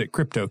be good at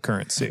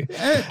cryptocurrency.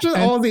 Just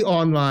all the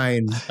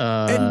online.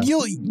 And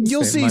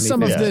you'll see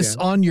some of this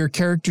on your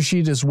character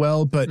sheet as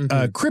well, but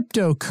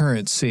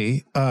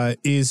cryptocurrency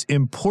is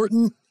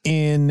important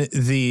in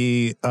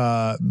the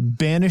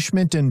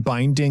banishment and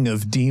binding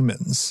of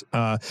demons.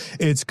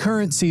 It's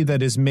currency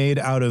that is made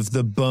out of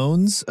the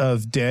bones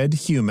of dead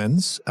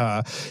humans.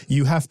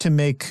 You have to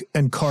make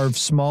and carve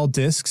small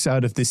discs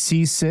out of the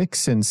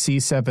C6 and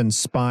C7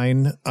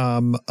 spine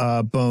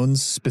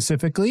bones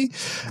specifically.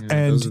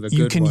 And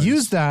you can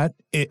use that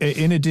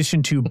in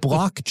addition to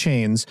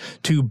blockchains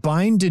to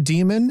bind a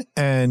demon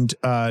and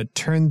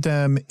turn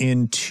them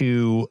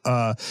into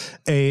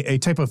a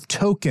type of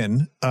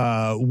token,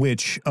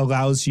 which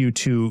allows you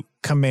to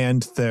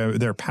command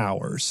their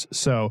powers.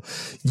 So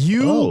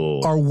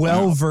you are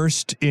well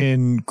versed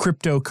in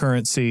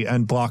cryptocurrency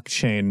and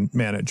blockchain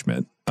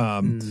management.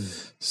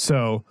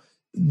 So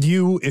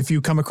if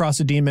you come across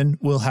a demon,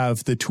 will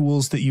have the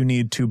tools that you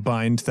need to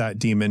bind that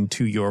demon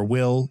to your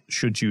will,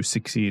 should you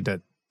succeed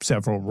at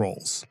several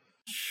rolls.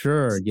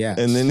 Sure, yes.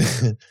 And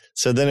then,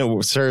 so then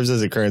it serves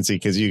as a currency,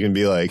 because you can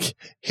be like,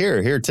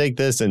 here, take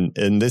this, and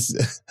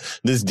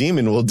this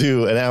demon will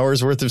do an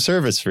hour's worth of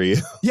service for you.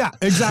 Yeah,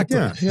 exactly.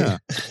 Yeah.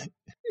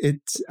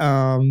 It's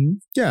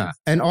and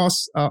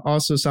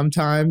also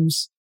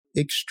sometimes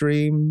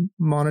extreme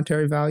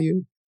monetary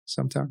value.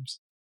 Sometimes.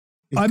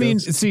 I mean,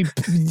 see,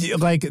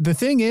 like the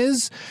thing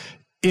is,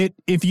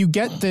 if you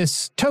get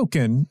this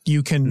token,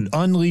 you can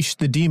unleash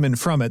the demon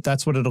from it.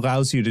 That's what it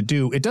allows you to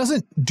do. It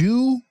doesn't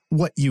do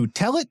what you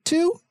tell it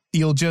to.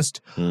 You'll just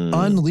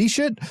unleash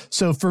it.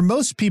 So for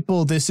most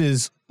people, this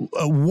is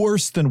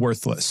worse than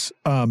worthless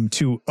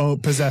to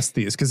possess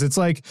these, because it's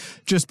like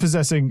just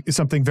possessing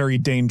something very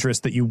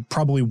dangerous that you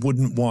probably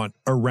wouldn't want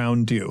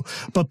around you.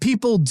 But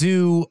people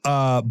do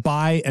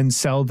buy and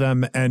sell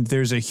them, and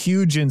there's a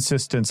huge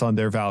insistence on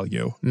their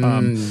value.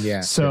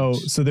 So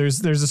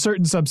there's a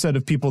certain subset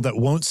of people that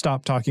won't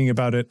stop talking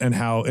about it and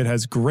how it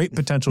has great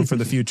potential for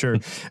the future.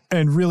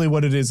 And really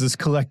what it is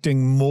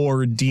collecting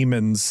more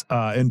demons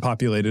in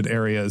populated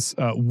areas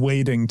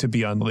waiting to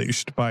be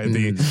unleashed by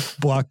the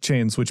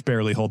blockchains, which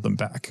barely hold them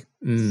back.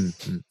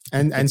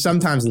 And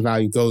sometimes the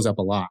value goes up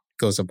a lot.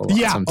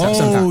 Yeah.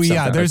 Sometimes.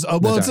 There's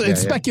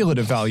it's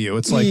speculative value.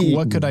 It's like,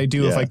 what could I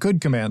do if I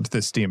could command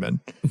this demon?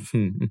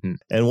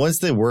 And once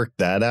they work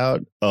that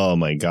out, oh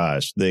my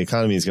gosh, the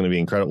economy is going to be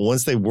incredible.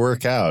 Once they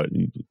work out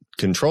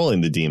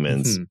controlling the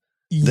demons,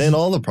 then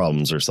all the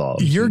problems are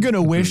solved. You're going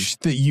to wish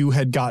that you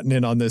had gotten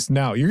in on this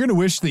now. You're going to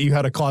wish that you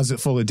had a closet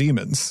full of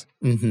demons.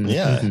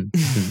 Yeah.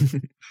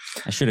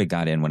 I should have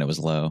got in when it was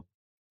low.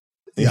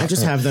 I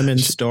just have them in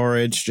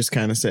storage, just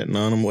kind of sitting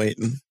on them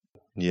waiting.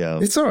 Yeah.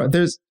 It's all right.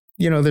 There's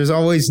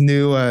always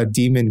new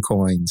demon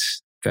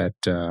coins that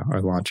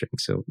are launching,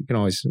 so we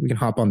can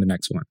hop on the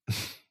next one.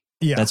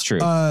 Yeah, that's true.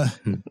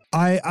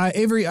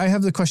 Avery, I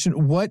have the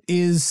question: what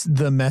is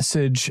the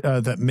message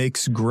that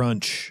makes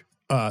Grunch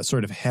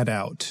sort of head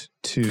out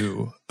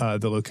to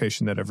the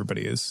location that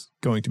everybody is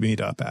going to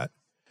meet up at?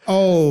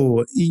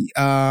 So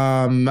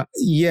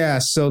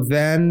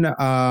then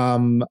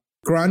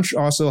Grunch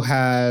also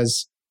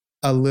has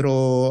a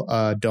little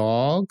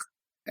dog,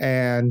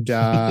 and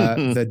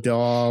the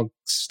dog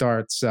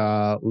starts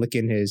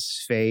licking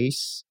his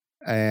face,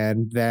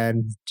 and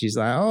then she's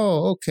like,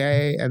 "Oh,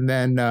 okay," and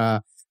then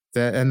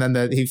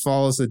he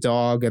follows the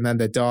dog, and then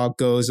the dog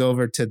goes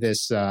over to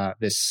this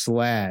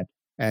sled,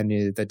 and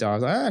the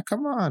dog's like,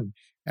 "Come on,"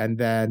 and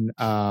then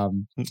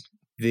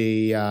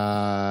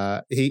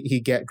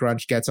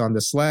Grunch gets on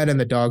the sled, and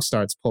the dog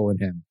starts pulling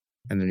him,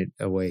 and then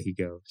away he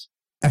goes.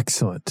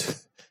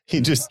 Excellent. He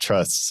just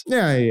trusts.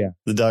 Yeah.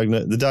 The dog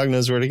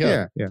knows where to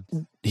go.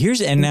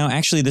 Yeah. Now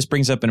actually this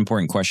brings up an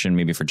important question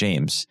maybe for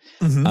James.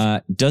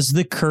 Does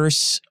the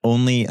curse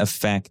only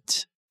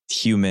affect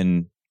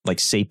human, like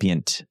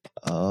sapient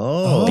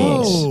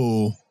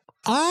beings?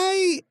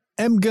 I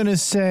am going to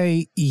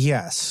say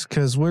yes,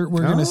 because we're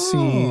going to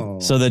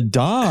see. So the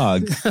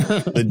dog.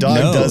 The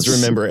dog does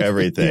remember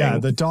everything. Yeah,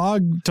 the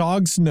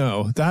dogs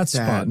know. That's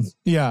fun.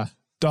 Yeah,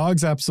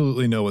 dogs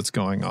absolutely know what's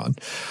going on.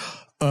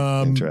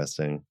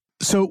 Interesting.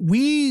 So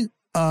we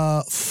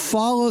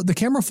the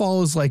camera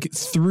follows like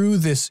through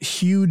this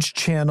huge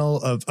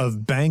channel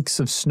of banks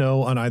of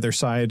snow on either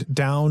side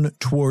down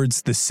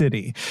towards the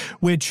city,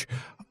 which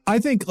I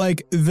think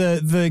like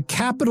the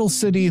capital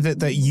city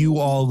that you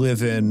all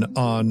live in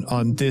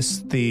on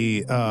this,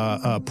 the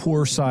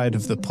poor side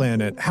of the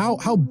planet.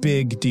 How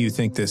big do you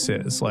think this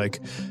is? Like,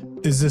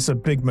 is this a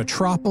big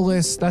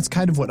metropolis? That's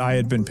kind of what I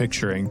had been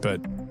picturing, but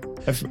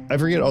I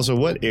forget also,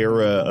 what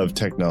era of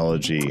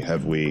technology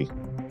have we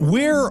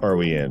Where are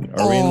we in?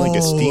 Are we in like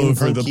a all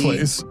over the steampunky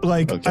place?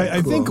 Like, Okay,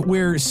 I think cool.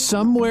 we're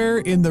somewhere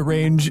in the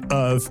range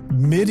of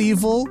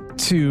medieval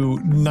to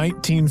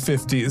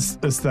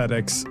 1950s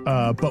aesthetics,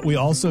 but we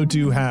also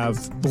do have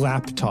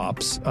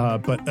laptops,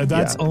 but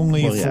that's Yeah.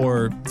 only Well, yeah.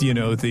 for,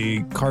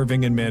 the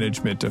carving and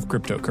management of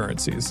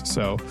cryptocurrencies.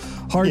 So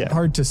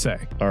hard to say.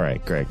 All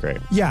right, great.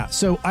 Yeah,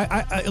 so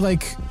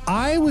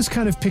I was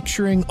kind of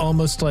picturing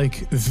almost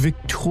like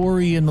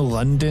Victorian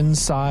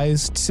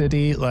London-sized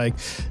city. Like,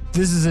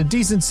 this is a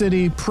decent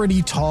city,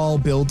 pretty tall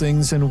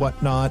buildings and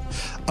whatnot,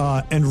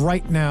 and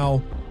right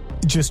now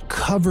just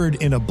covered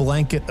in a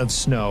blanket of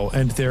snow,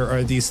 and there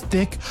are these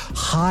thick,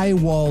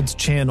 high-walled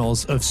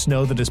channels of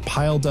snow that is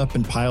piled up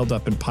and piled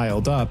up and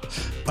piled up,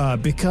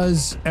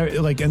 because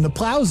and the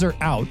plows are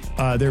out.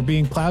 They're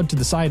being plowed to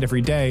the side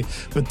every day,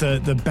 but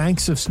the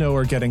banks of snow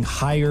are getting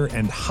higher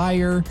and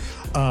higher.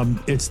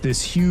 It's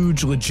this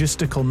huge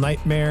logistical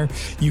nightmare.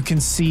 You can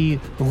see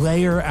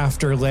layer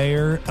after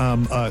layer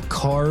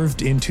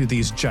carved into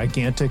these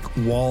gigantic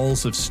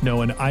walls of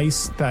snow and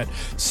ice that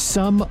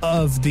some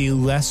of the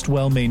less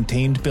well-maintained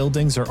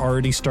buildings are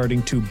already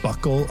starting to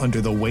buckle under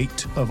the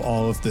weight of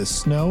all of this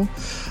snow.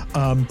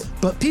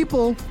 But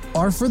people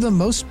are, for the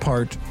most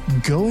part,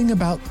 going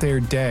about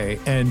their day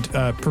and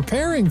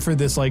preparing for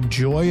this like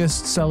joyous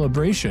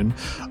celebration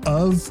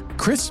of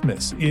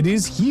Christmas. It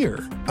is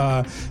here.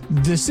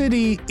 The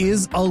city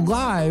is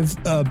alive,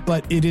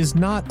 but it is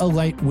not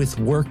alight with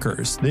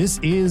workers. This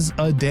is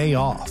a day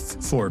off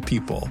for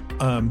people.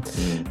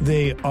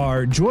 They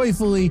are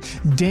joyfully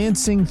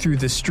dancing through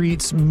the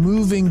streets,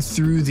 moving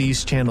through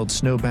these channeled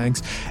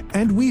snowbanks,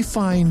 and we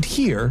find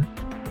here,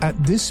 at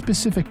this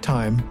specific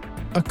time,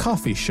 a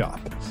coffee shop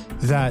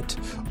that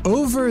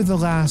over the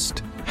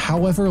last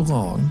however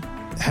long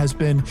has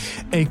been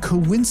a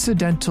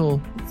coincidental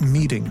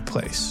meeting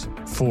place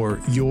for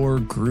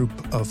your group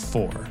of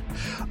four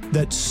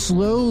that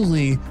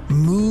slowly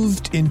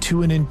moved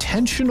into an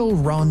intentional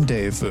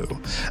rendezvous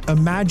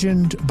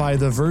imagined by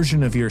the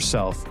version of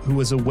yourself who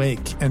was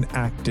awake and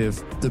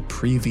active the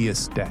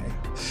previous day.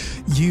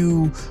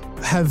 You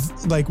have,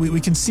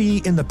 we can see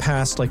in the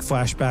past,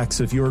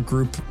 flashbacks of your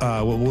group.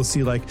 We'll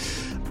see,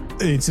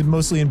 it's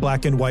mostly in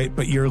black and white,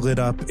 but you're lit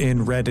up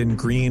in red and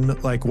green,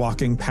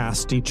 walking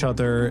past each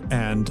other.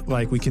 And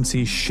we can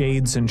see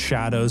shades and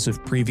shadows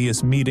of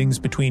previous meetings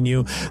between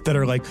you that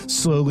are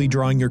slowly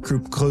drawing your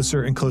group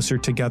closer and closer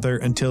together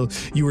until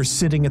you were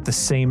sitting at the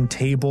same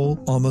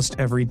table almost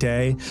every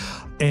day.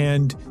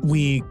 And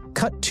we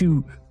cut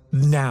to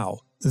now,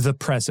 the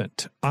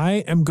present.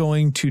 I am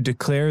going to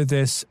declare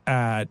this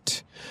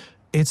at,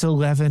 it's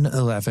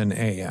 11:11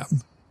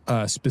 a.m.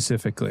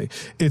 Specifically.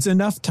 It's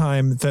enough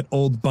time that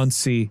old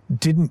Bunsey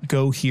didn't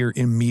go here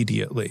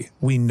immediately.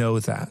 We know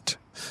that.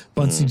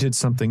 Bunsey did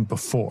something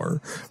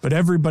before, but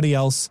everybody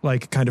else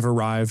kind of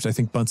arrived. I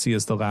think Bunsey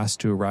is the last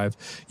to arrive.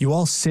 You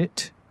all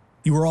sit.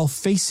 You are all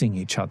facing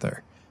each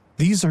other.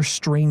 These are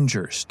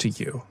strangers to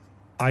you.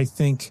 I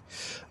think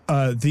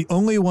the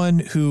only one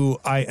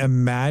who I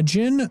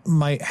imagine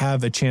might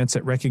have a chance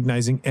at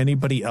recognizing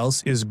anybody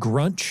else is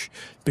Grunch,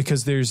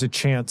 because there's a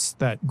chance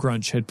that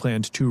Grunch had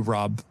planned to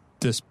rob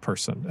this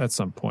person at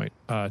some point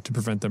to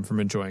prevent them from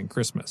enjoying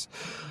Christmas.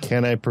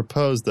 Can I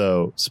propose,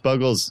 though,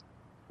 Spuggles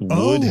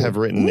would have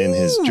written in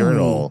his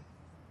journal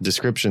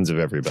descriptions of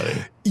everybody.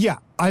 Yeah,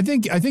 I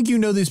think you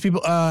know these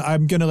people.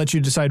 I'm going to let you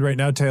decide right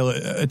now,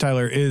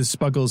 Tyler, is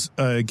Spuggles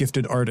a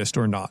gifted artist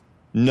or not?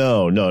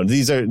 No,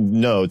 these are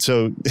no.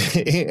 So,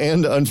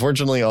 and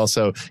unfortunately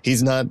also,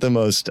 he's not the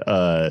most,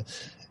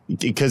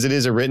 because it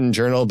is a written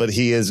journal, but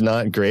he is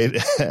not great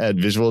at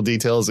visual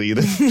details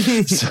either.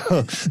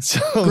 so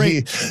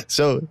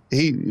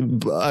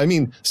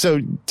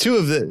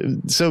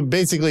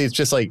basically it's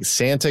just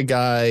Santa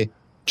guy,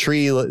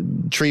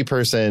 tree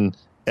person,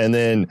 and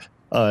then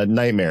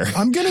nightmare.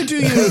 I'm going to do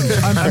you,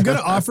 I'm going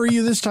to offer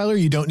you this, Tyler.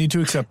 You don't need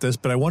to accept this,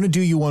 but I want to do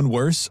you one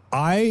worse.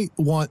 I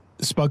want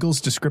Spuggles'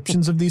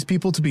 descriptions of these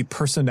people to be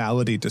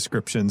personality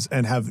descriptions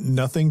and have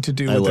nothing to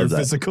do with their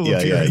physical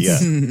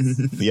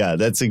appearance. Yeah,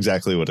 that's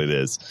exactly what it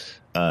is.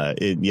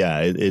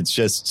 It's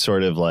just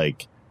sort of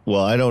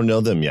well, I don't know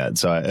them yet,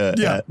 so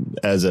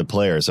as a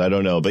player, so I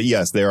don't know. But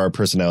yes, there are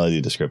personality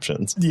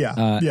descriptions.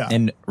 Yeah.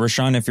 And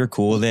Rashawn, if you're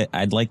cool with it,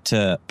 I'd like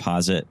to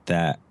posit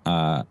that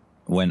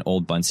when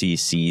Old Bunsey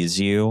sees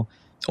you,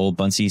 Old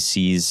Bunsey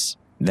sees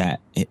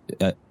that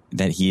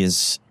he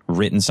has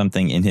written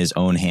something in his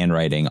own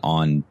handwriting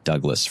on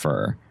Douglas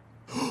fur,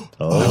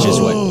 which is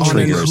what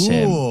triggers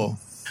him.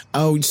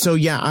 Oh, so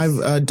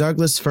yeah,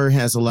 Douglas fir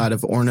has a lot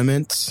of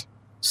ornaments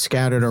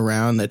scattered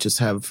around that just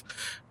have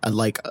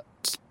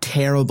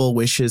terrible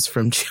wishes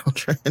from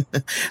children.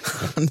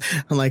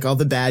 All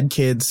the bad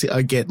kids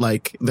get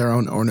their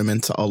own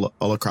ornaments all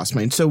across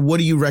mine. So what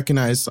do you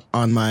recognize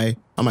on my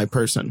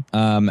person?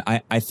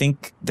 I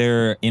think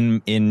they're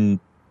in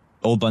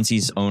Old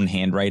Bunsey's own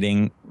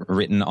handwriting,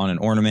 written on an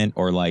ornament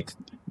or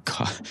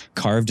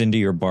carved into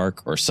your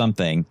bark or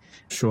something.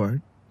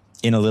 Sure.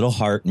 In a little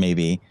heart,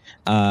 maybe.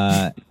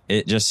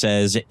 It just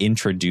says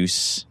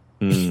introduce.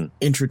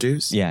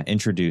 Introduce? Yeah,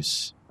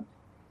 introduce.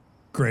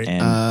 Great.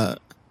 And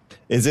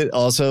Is it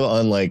also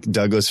on like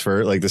Douglas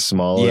fir, like the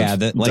small Yeah, of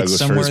that, like, Douglas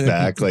somewhere fir's that-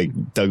 back?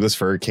 Like Douglas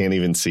fir can't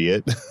even see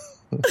it.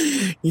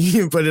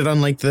 You put it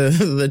on like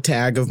the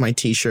tag of my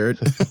t-shirt.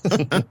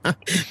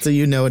 So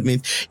you know it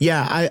means.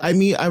 Yeah, I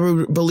mean, I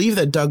would believe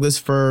that Douglas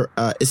fir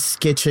is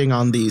sketching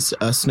on these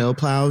snow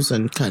plows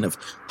and kind of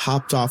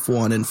hopped off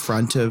one in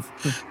front of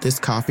this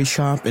coffee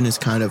shop and is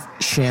kind of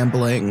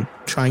shambling,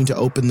 trying to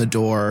open the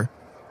door,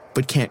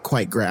 but can't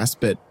quite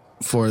grasp it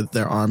for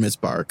their arm is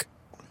bark.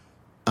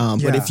 But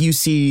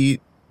Yeah.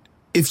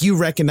 if you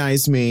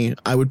recognize me,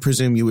 I would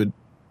presume you would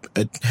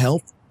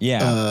help.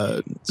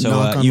 yeah. So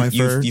Knock on my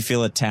you fur. you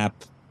feel a tap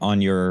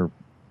on your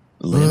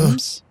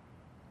limbs.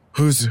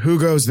 Who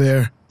goes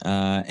there?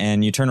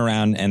 And you turn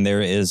around and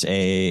there is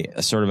a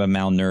sort of a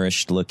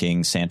malnourished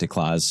looking Santa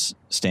Claus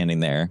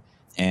standing there.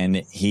 And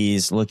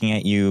he's looking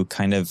at you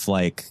kind of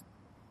like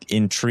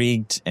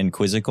intrigued and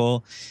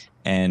quizzical.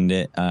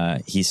 And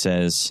he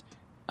says,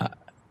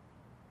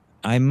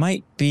 I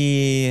might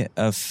be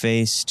a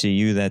face to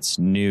you that's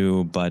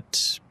new,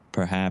 but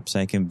perhaps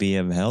I can be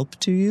of help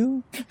to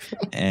you.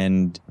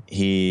 And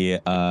he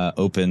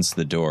opens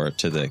the door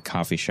to the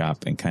coffee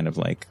shop and kind of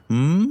like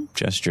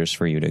gestures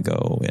for you to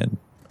go in.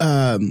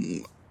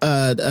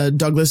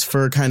 Douglas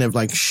fir kind of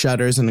like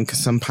shudders and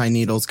some pine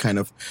needles kind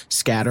of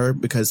scatter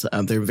because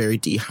they're very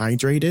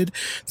dehydrated.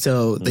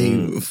 So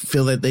they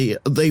feel that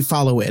they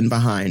follow in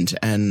behind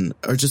and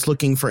are just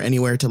looking for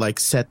anywhere to like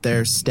set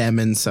their stem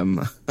in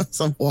some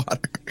water.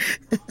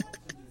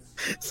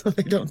 So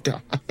they don't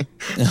die.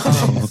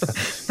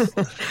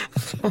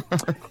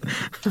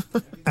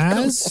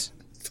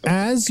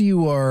 As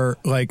you are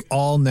like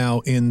all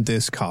now in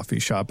this coffee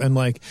shop and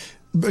like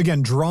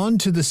again drawn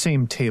to the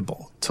same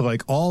table to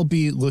like all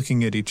be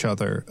looking at each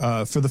other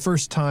for the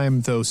first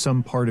time, though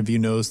some part of you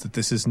knows that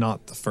this is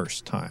not the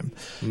first time.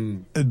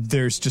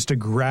 There's just a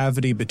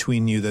gravity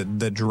between you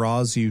that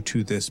draws you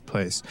to this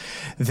place.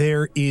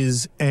 There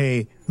is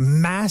a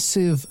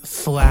massive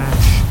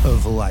flash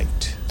of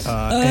light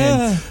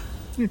and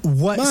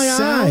what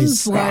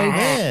sounds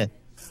like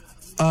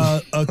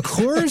a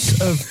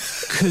chorus of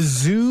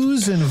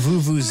kazoos and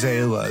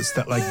vuvuzelas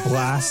that like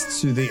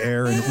blasts through the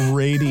air and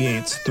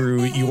radiates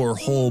through your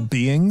whole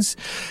beings.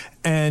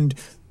 And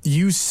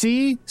you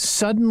see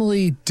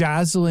suddenly,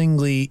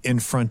 dazzlingly in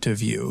front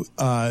of you,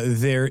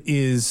 there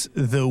is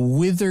the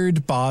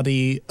withered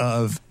body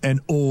of an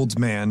old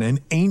man, an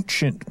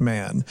ancient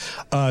man,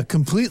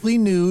 completely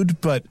nude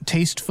but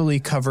tastefully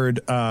covered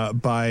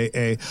by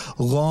a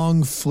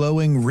long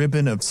flowing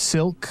ribbon of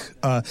silk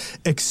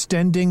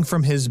extending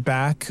from his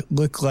back,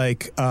 look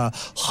like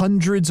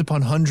hundreds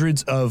upon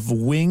hundreds of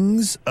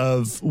wings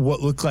of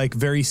what look like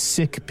very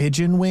sick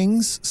pigeon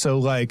wings. So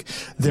like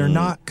they're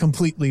not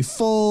completely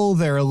full,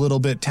 they're a little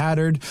bit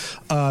tattered,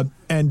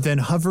 and then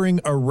hovering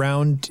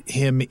around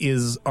him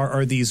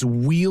are these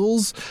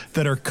wheels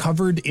that are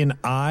covered in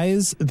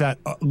eyes that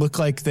look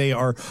like they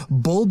are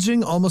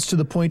bulging almost to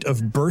the point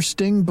of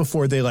bursting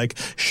before they like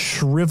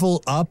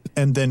shrivel up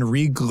and then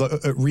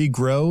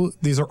regrow.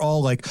 These are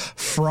all like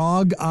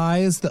frog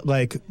eyes that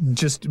like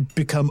just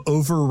become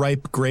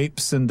overripe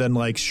grapes and then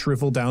like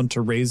shrivel down to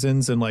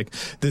raisins and like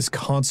this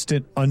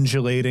constant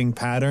undulating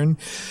pattern.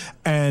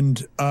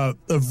 And a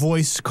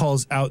voice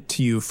calls out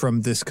to you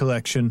from this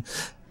collection,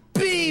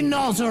 "Be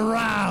not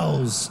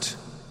aroused.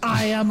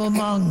 I am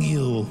among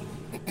you."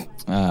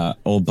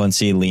 Old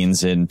Bunsey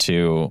leans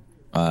into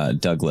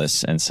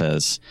Douglas and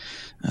says,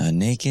 "A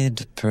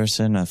naked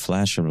person, a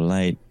flash of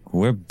light.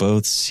 We're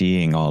both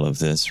seeing all of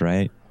this,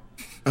 right?"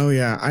 Oh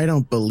yeah, I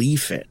don't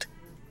believe it.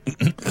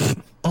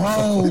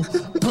 Oh,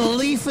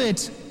 believe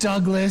it,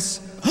 Douglas.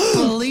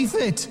 Believe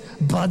it,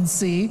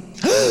 Bunsey.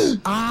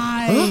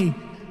 I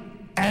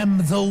am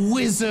the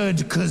wizard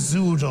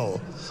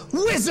Kazoodle.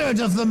 Wizard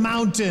of the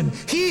mountain,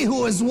 he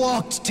who has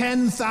walked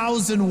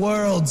 10,000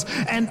 worlds,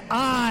 and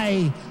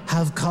I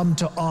have come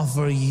to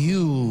offer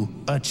you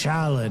a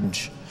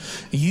challenge.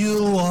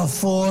 You are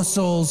 4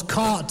 souls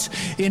caught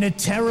in a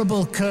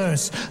terrible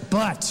curse,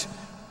 but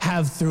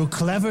have through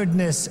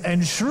cleverness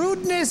and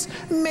shrewdness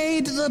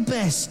made the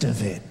best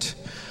of it.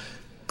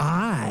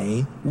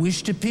 I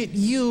wish to pit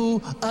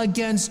you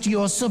against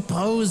your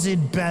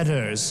supposed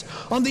betters.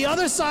 On the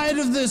other side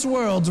of this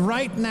world,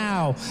 right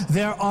now,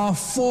 there are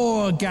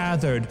 4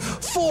 gathered.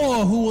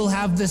 4 who will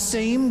have the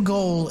same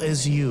goal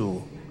as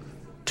you.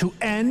 To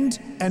end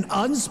an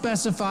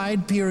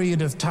unspecified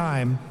period of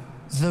time,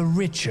 the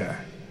richer.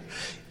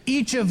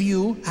 Each of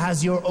you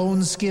has your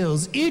own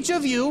skills. Each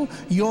of you,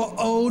 your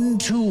own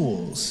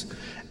tools.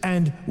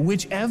 And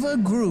whichever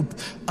group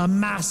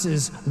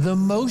amasses the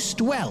most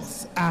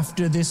wealth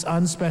after this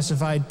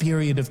unspecified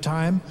period of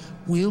time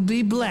will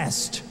be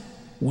blessed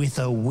with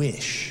a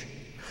wish.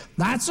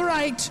 That's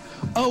right,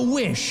 a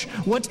wish.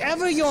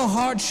 Whatever your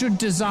heart should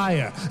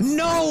desire.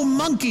 No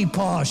monkey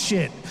paw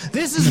shit.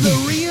 This is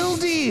the real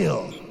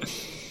deal.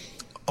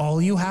 All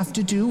you have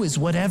to do is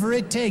whatever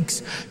it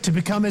takes to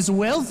become as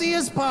wealthy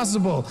as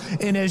possible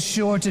in as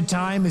short a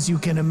time as you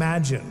can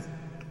imagine.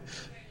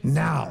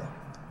 Now,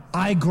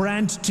 I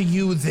grant to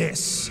you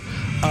this.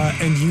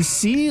 And you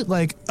see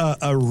like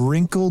a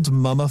wrinkled,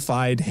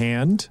 mummified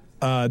hand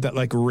that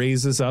like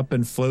raises up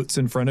and floats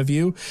in front of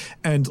you,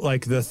 and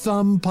like the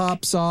thumb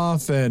pops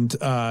off, and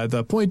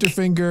the pointer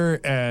finger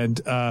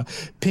and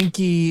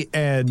pinky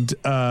and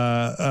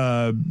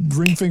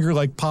ring finger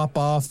like pop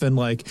off, and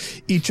like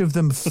each of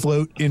them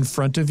float in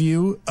front of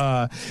you,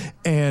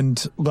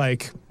 and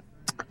like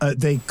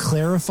they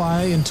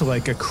clarify into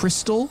like a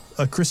crystal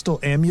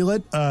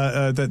amulet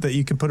that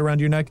you can put around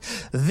your neck.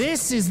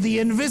 This is the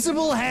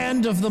invisible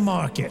hand of the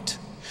market.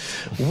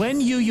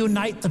 When you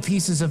unite the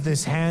pieces of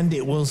this hand,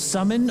 it will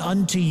summon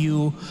unto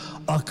you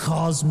a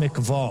cosmic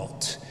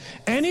vault.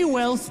 Any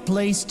wealth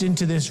placed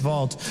into this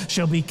vault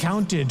shall be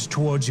counted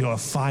towards your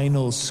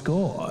final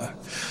score.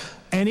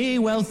 Any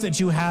wealth that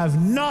you have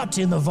not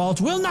in the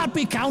vault will not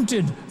be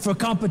counted for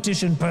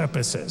competition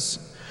purposes.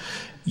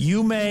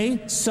 You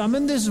may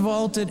summon this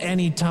vault at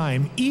any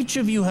time. Each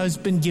of you has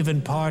been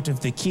given part of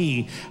the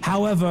key.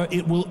 However,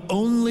 it will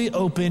only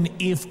open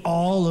if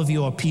all of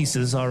your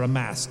pieces are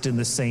amassed in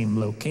the same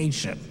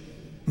location.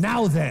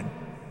 Now then,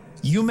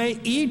 you may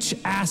each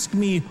ask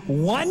me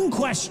one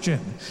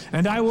question,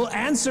 and I will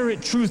answer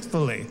it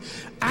truthfully.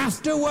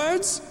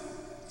 Afterwards,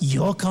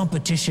 your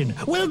competition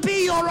will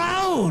be your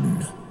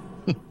own.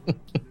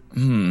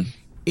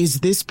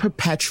 Is this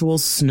perpetual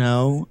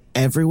snow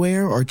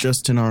everywhere or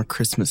just in our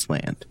Christmas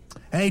land?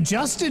 Hey,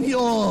 just in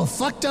your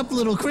fucked up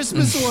little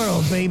Christmas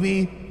world,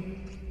 baby.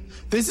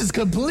 This is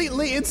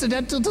completely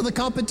incidental to the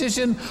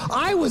competition.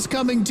 I was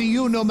coming to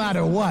you no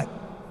matter what.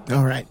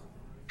 All right.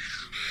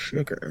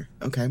 Sugar.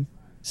 Okay.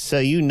 So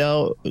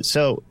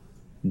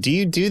do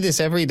you do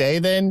this every day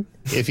then?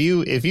 If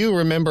you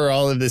remember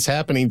all of this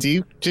happening, do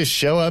you just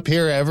show up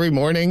here every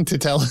morning to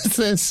tell us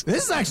this?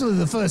 This is actually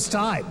the first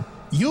time.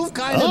 You've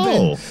kind of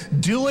been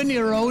doing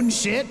your own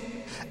shit,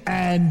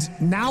 and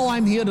now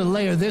I'm here to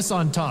layer this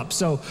on top.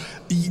 So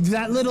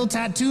that little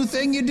tattoo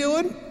thing you're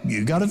doing,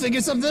 you got to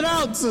figure something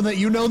out so that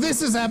you know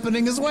this is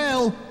happening as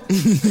well.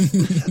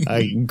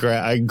 I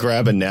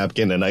grab a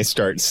napkin and I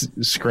start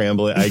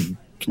scrambling. I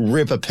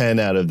rip a pen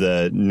out of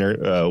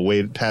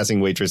the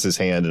passing waitress's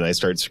hand and I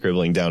start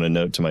scribbling down a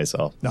note to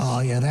myself. Oh,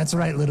 yeah, that's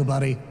right, little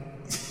buddy.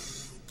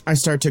 I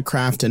start to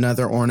craft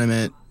another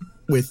ornament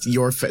with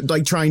your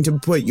like trying to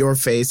put your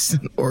face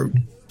or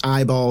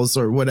eyeballs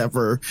or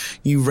whatever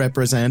you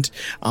represent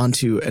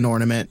onto an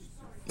ornament.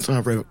 So I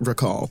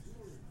recall.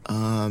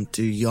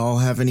 Do y'all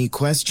have any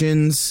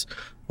questions,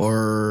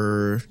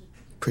 or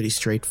pretty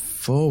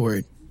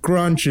straightforward?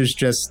 Grunch is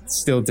just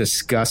still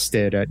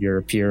disgusted at your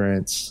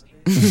appearance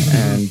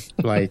and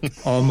like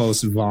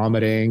almost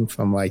vomiting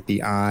from like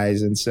the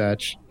eyes and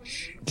such.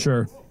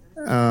 Sure.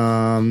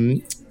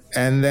 And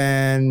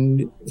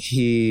then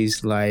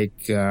he's like,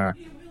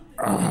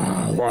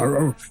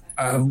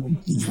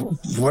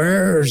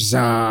 where's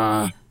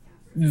the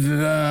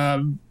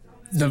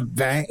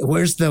bank?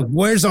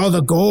 Where's all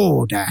the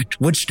gold at?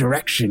 Which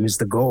direction is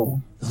the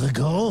gold? The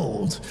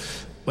gold?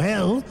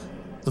 Well,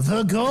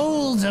 the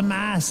gold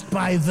amassed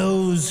by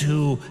those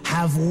who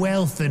have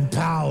wealth and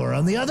power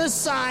on the other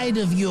side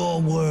of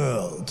your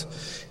world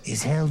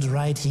is held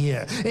right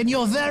here in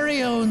your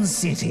very own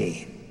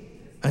city.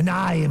 An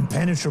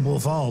impenetrable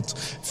vault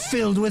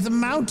filled with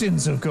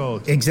mountains of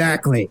gold.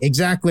 Exactly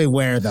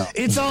where though?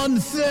 It's on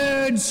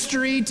 3rd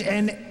Street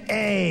and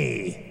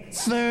A.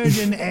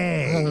 3rd and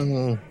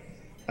A.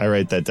 I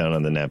write that down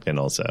on the napkin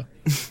also.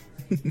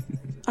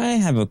 I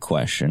have a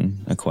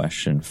question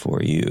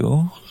for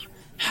you.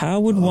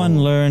 How would one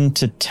learn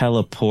to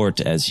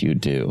teleport as you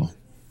do?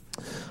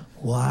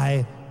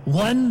 Why,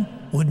 one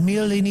would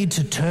merely need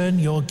to turn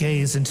your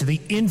gaze into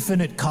the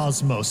infinite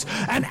cosmos,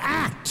 an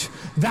act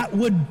that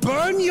would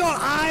burn your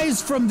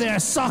eyes from their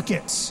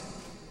sockets.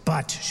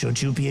 But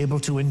should you be able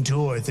to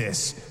endure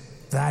this,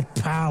 that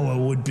power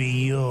would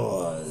be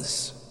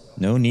yours.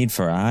 No need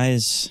for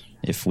eyes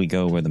if we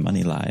go where the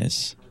money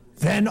lies.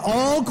 Then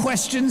all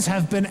questions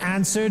have been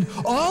answered,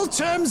 all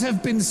terms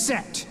have been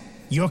set.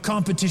 Your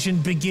competition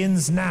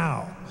begins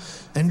now,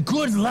 and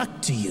good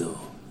luck to you.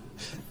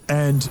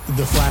 And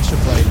the flash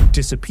of light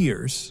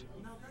disappears,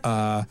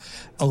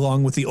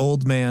 along with the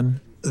old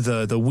man,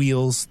 the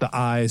wheels, the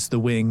eyes, the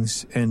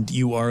wings, and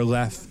you are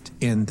left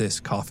in this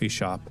coffee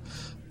shop,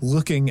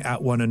 looking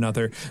at one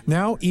another,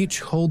 now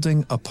each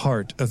holding a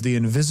part of the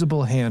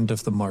invisible hand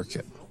of the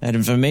market. That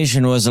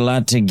information was a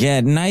lot to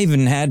get, and I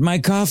even had my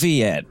coffee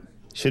yet.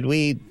 Should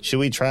we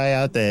try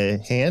out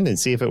the hand and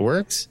see if it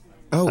works?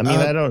 Oh, I mean,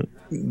 I don't.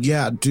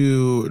 Yeah.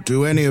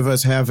 Do any of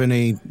us have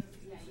any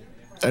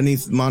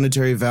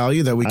monetary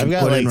value that we can I've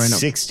got put like in right now?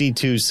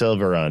 62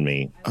 silver on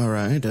me. All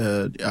right.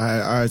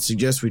 I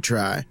suggest we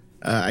try.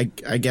 I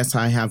guess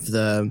I have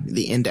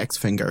the index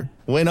finger.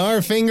 When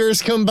our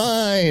fingers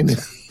combine.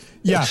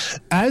 Yeah,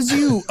 as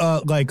you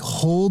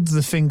hold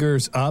the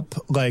fingers up,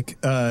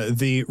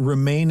 the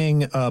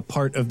remaining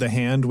part of the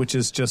hand, which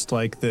is just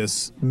like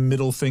this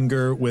middle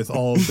finger with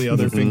all of the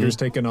other fingers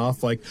taken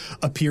off,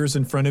 appears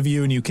in front of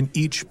you, and you can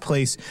each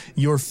place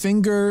your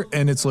finger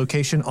and its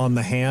location on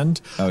the hand.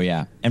 Oh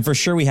yeah, and for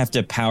sure we have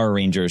to Power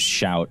Rangers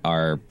shout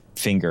our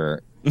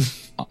finger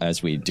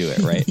as we do it,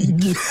 right?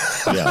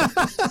 Yeah.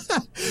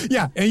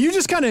 Yeah, and you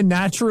just kind of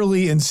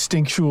naturally,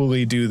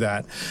 instinctually do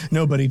that.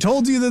 Nobody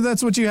told you that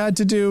that's what you had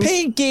to do.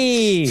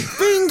 Pinky!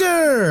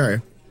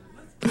 Finger!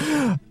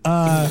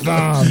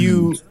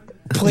 You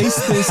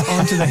place this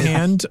onto the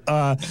hand.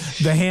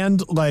 The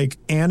hand like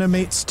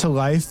animates to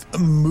life,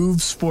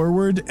 moves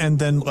forward, and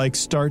then like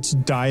starts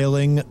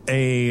dialing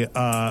a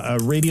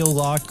radial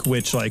lock,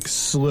 which like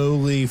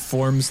slowly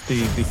forms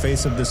the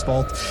face of this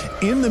vault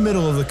in the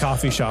middle of the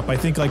coffee shop. I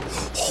think like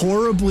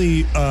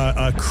horribly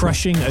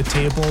crushing a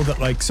table that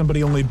like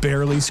somebody only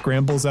barely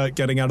scrambles out,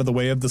 getting out of the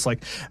way of this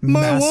like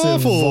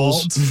massive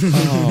vault.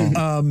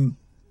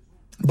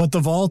 But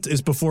the vault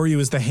is before you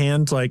as the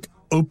hand like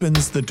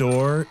opens the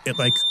door. It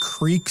like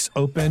creaks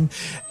open,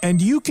 and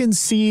you can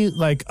see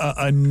like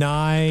a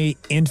nigh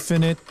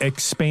infinite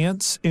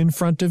expanse in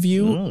front of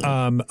you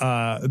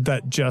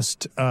that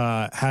just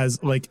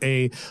has like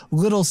a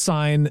little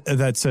sign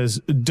that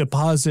says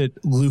 "Deposit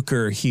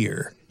Lucre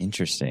here."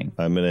 Interesting.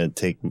 I'm going to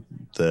take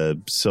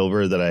the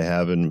silver that I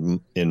have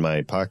in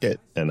my pocket,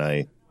 and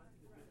I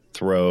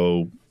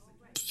throw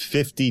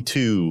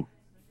 52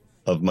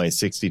 of my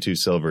 62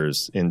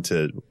 silvers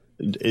into.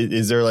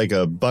 Is there like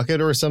a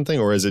bucket or something,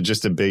 or is it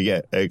just a big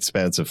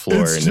expansive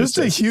floor? It's just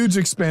a huge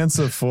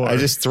expansive floor. I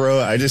just throw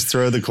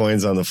the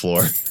coins on the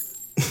floor.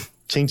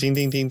 Ching, ching,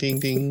 ding, ding, ding,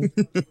 ding.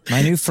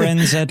 My new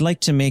friends, I'd like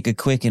to make a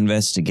quick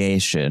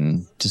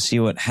investigation to see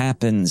what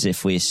happens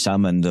if we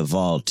summon the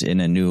vault in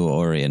a new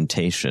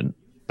orientation.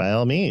 By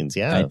all means,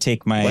 yeah. I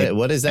take my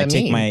what does that mean?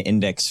 I take my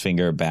index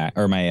finger back,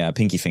 or my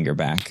pinky finger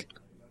back.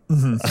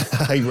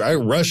 I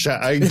rush.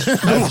 I get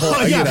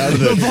out of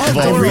the vault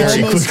door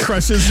very almost quick.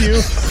 crushes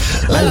you.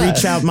 I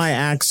reach out my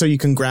axe so you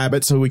can grab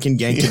it so we can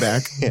yank it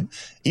back.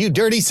 You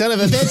dirty son of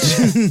a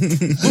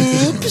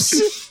bitch! Oops.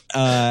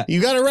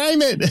 You gotta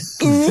rhyme it.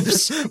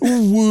 Oops.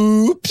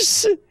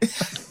 Whoops.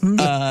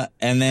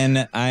 And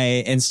then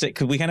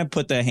could we kind of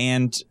put the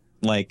hand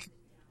like,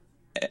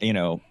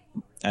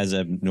 as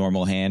a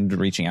normal hand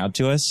reaching out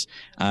to us?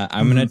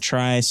 I'm going to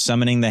try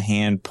summoning the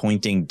hand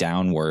pointing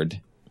downward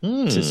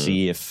to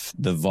see if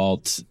the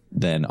vault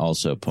then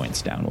also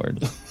points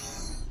downward.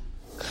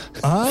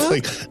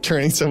 Like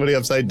turning somebody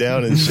upside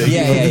down and shaking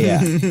Yeah.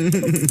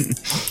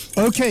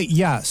 Okay,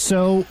 yeah.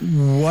 So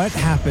what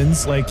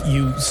happens? Like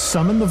you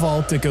summon the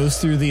vault. It goes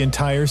through the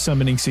entire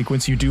summoning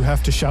sequence. You do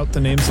have to shout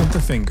the names of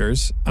the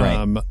fingers.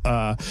 Right.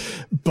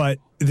 But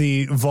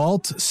the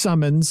vault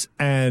summons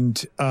and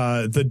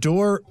the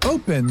door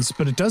opens,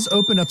 but it does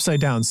open upside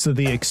down. So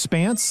the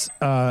expanse,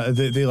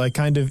 the like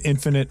kind of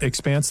infinite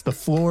expanse, the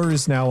floor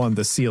is now on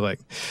the ceiling,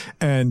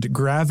 and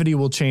gravity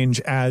will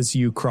change as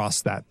you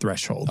cross that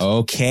threshold.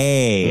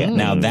 Okay.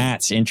 Now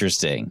that's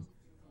interesting.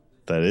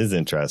 That is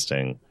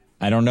interesting.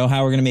 I don't know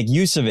how we're going to make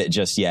use of it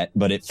just yet,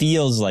 but it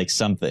feels like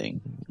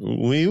something.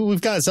 We've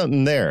got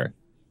something there.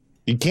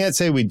 You can't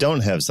say we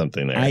don't have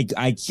something there.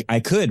 I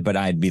could, but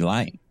I'd be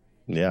lying.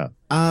 Yeah.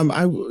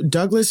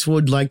 Douglas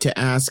would like to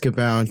ask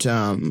about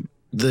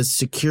the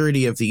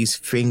security of these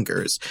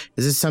fingers.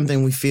 Is this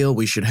something we feel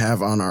we should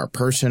have on our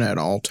person at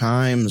all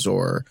times,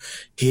 or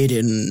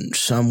hidden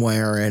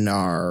somewhere in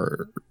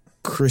our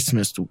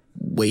Christmas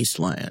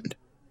wasteland?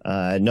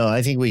 No,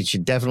 I think we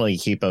should definitely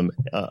keep them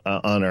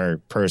on our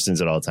persons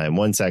at all time.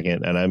 1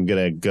 second, and I'm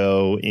going to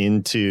go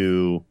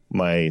into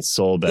my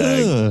soul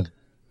bag.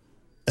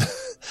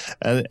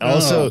 And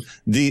also,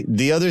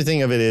 the other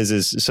thing of it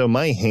is so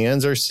my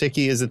hands are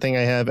sticky is the thing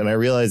I have, and I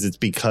realize it's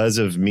because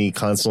of me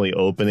constantly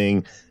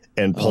opening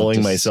and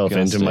pulling myself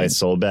into my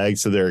soul bag,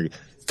 so they're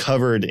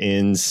covered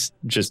in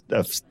just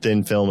a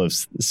thin film of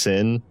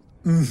sin.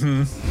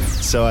 Mm-hmm.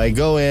 So I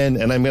go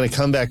in, and I'm going to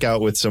come back out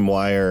with some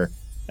wire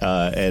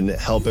and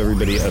help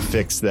everybody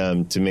affix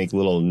them to make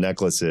little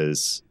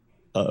necklaces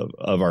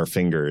of our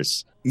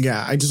fingers.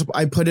 Yeah,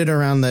 I put it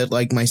around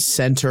my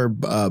center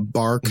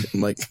bark,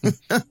 like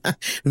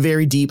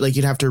very deep, like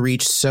you'd have to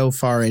reach so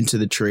far into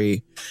the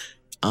tree.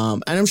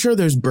 And I'm sure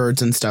there's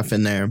birds and stuff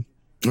in there,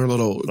 or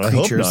little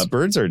creatures. I hope not.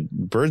 Birds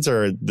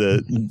are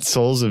the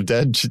souls of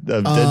dead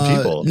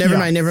people. Never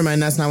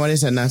mind. That's not what I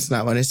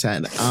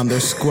said.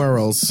 There's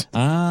squirrels.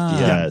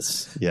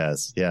 Yes.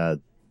 Yeah.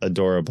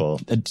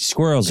 Adorable.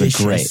 Squirrels are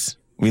great.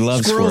 We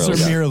love squirrels.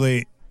 Squirrels are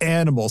merely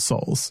animal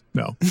souls.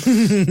 No.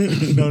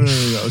 No.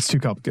 It's too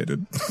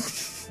complicated.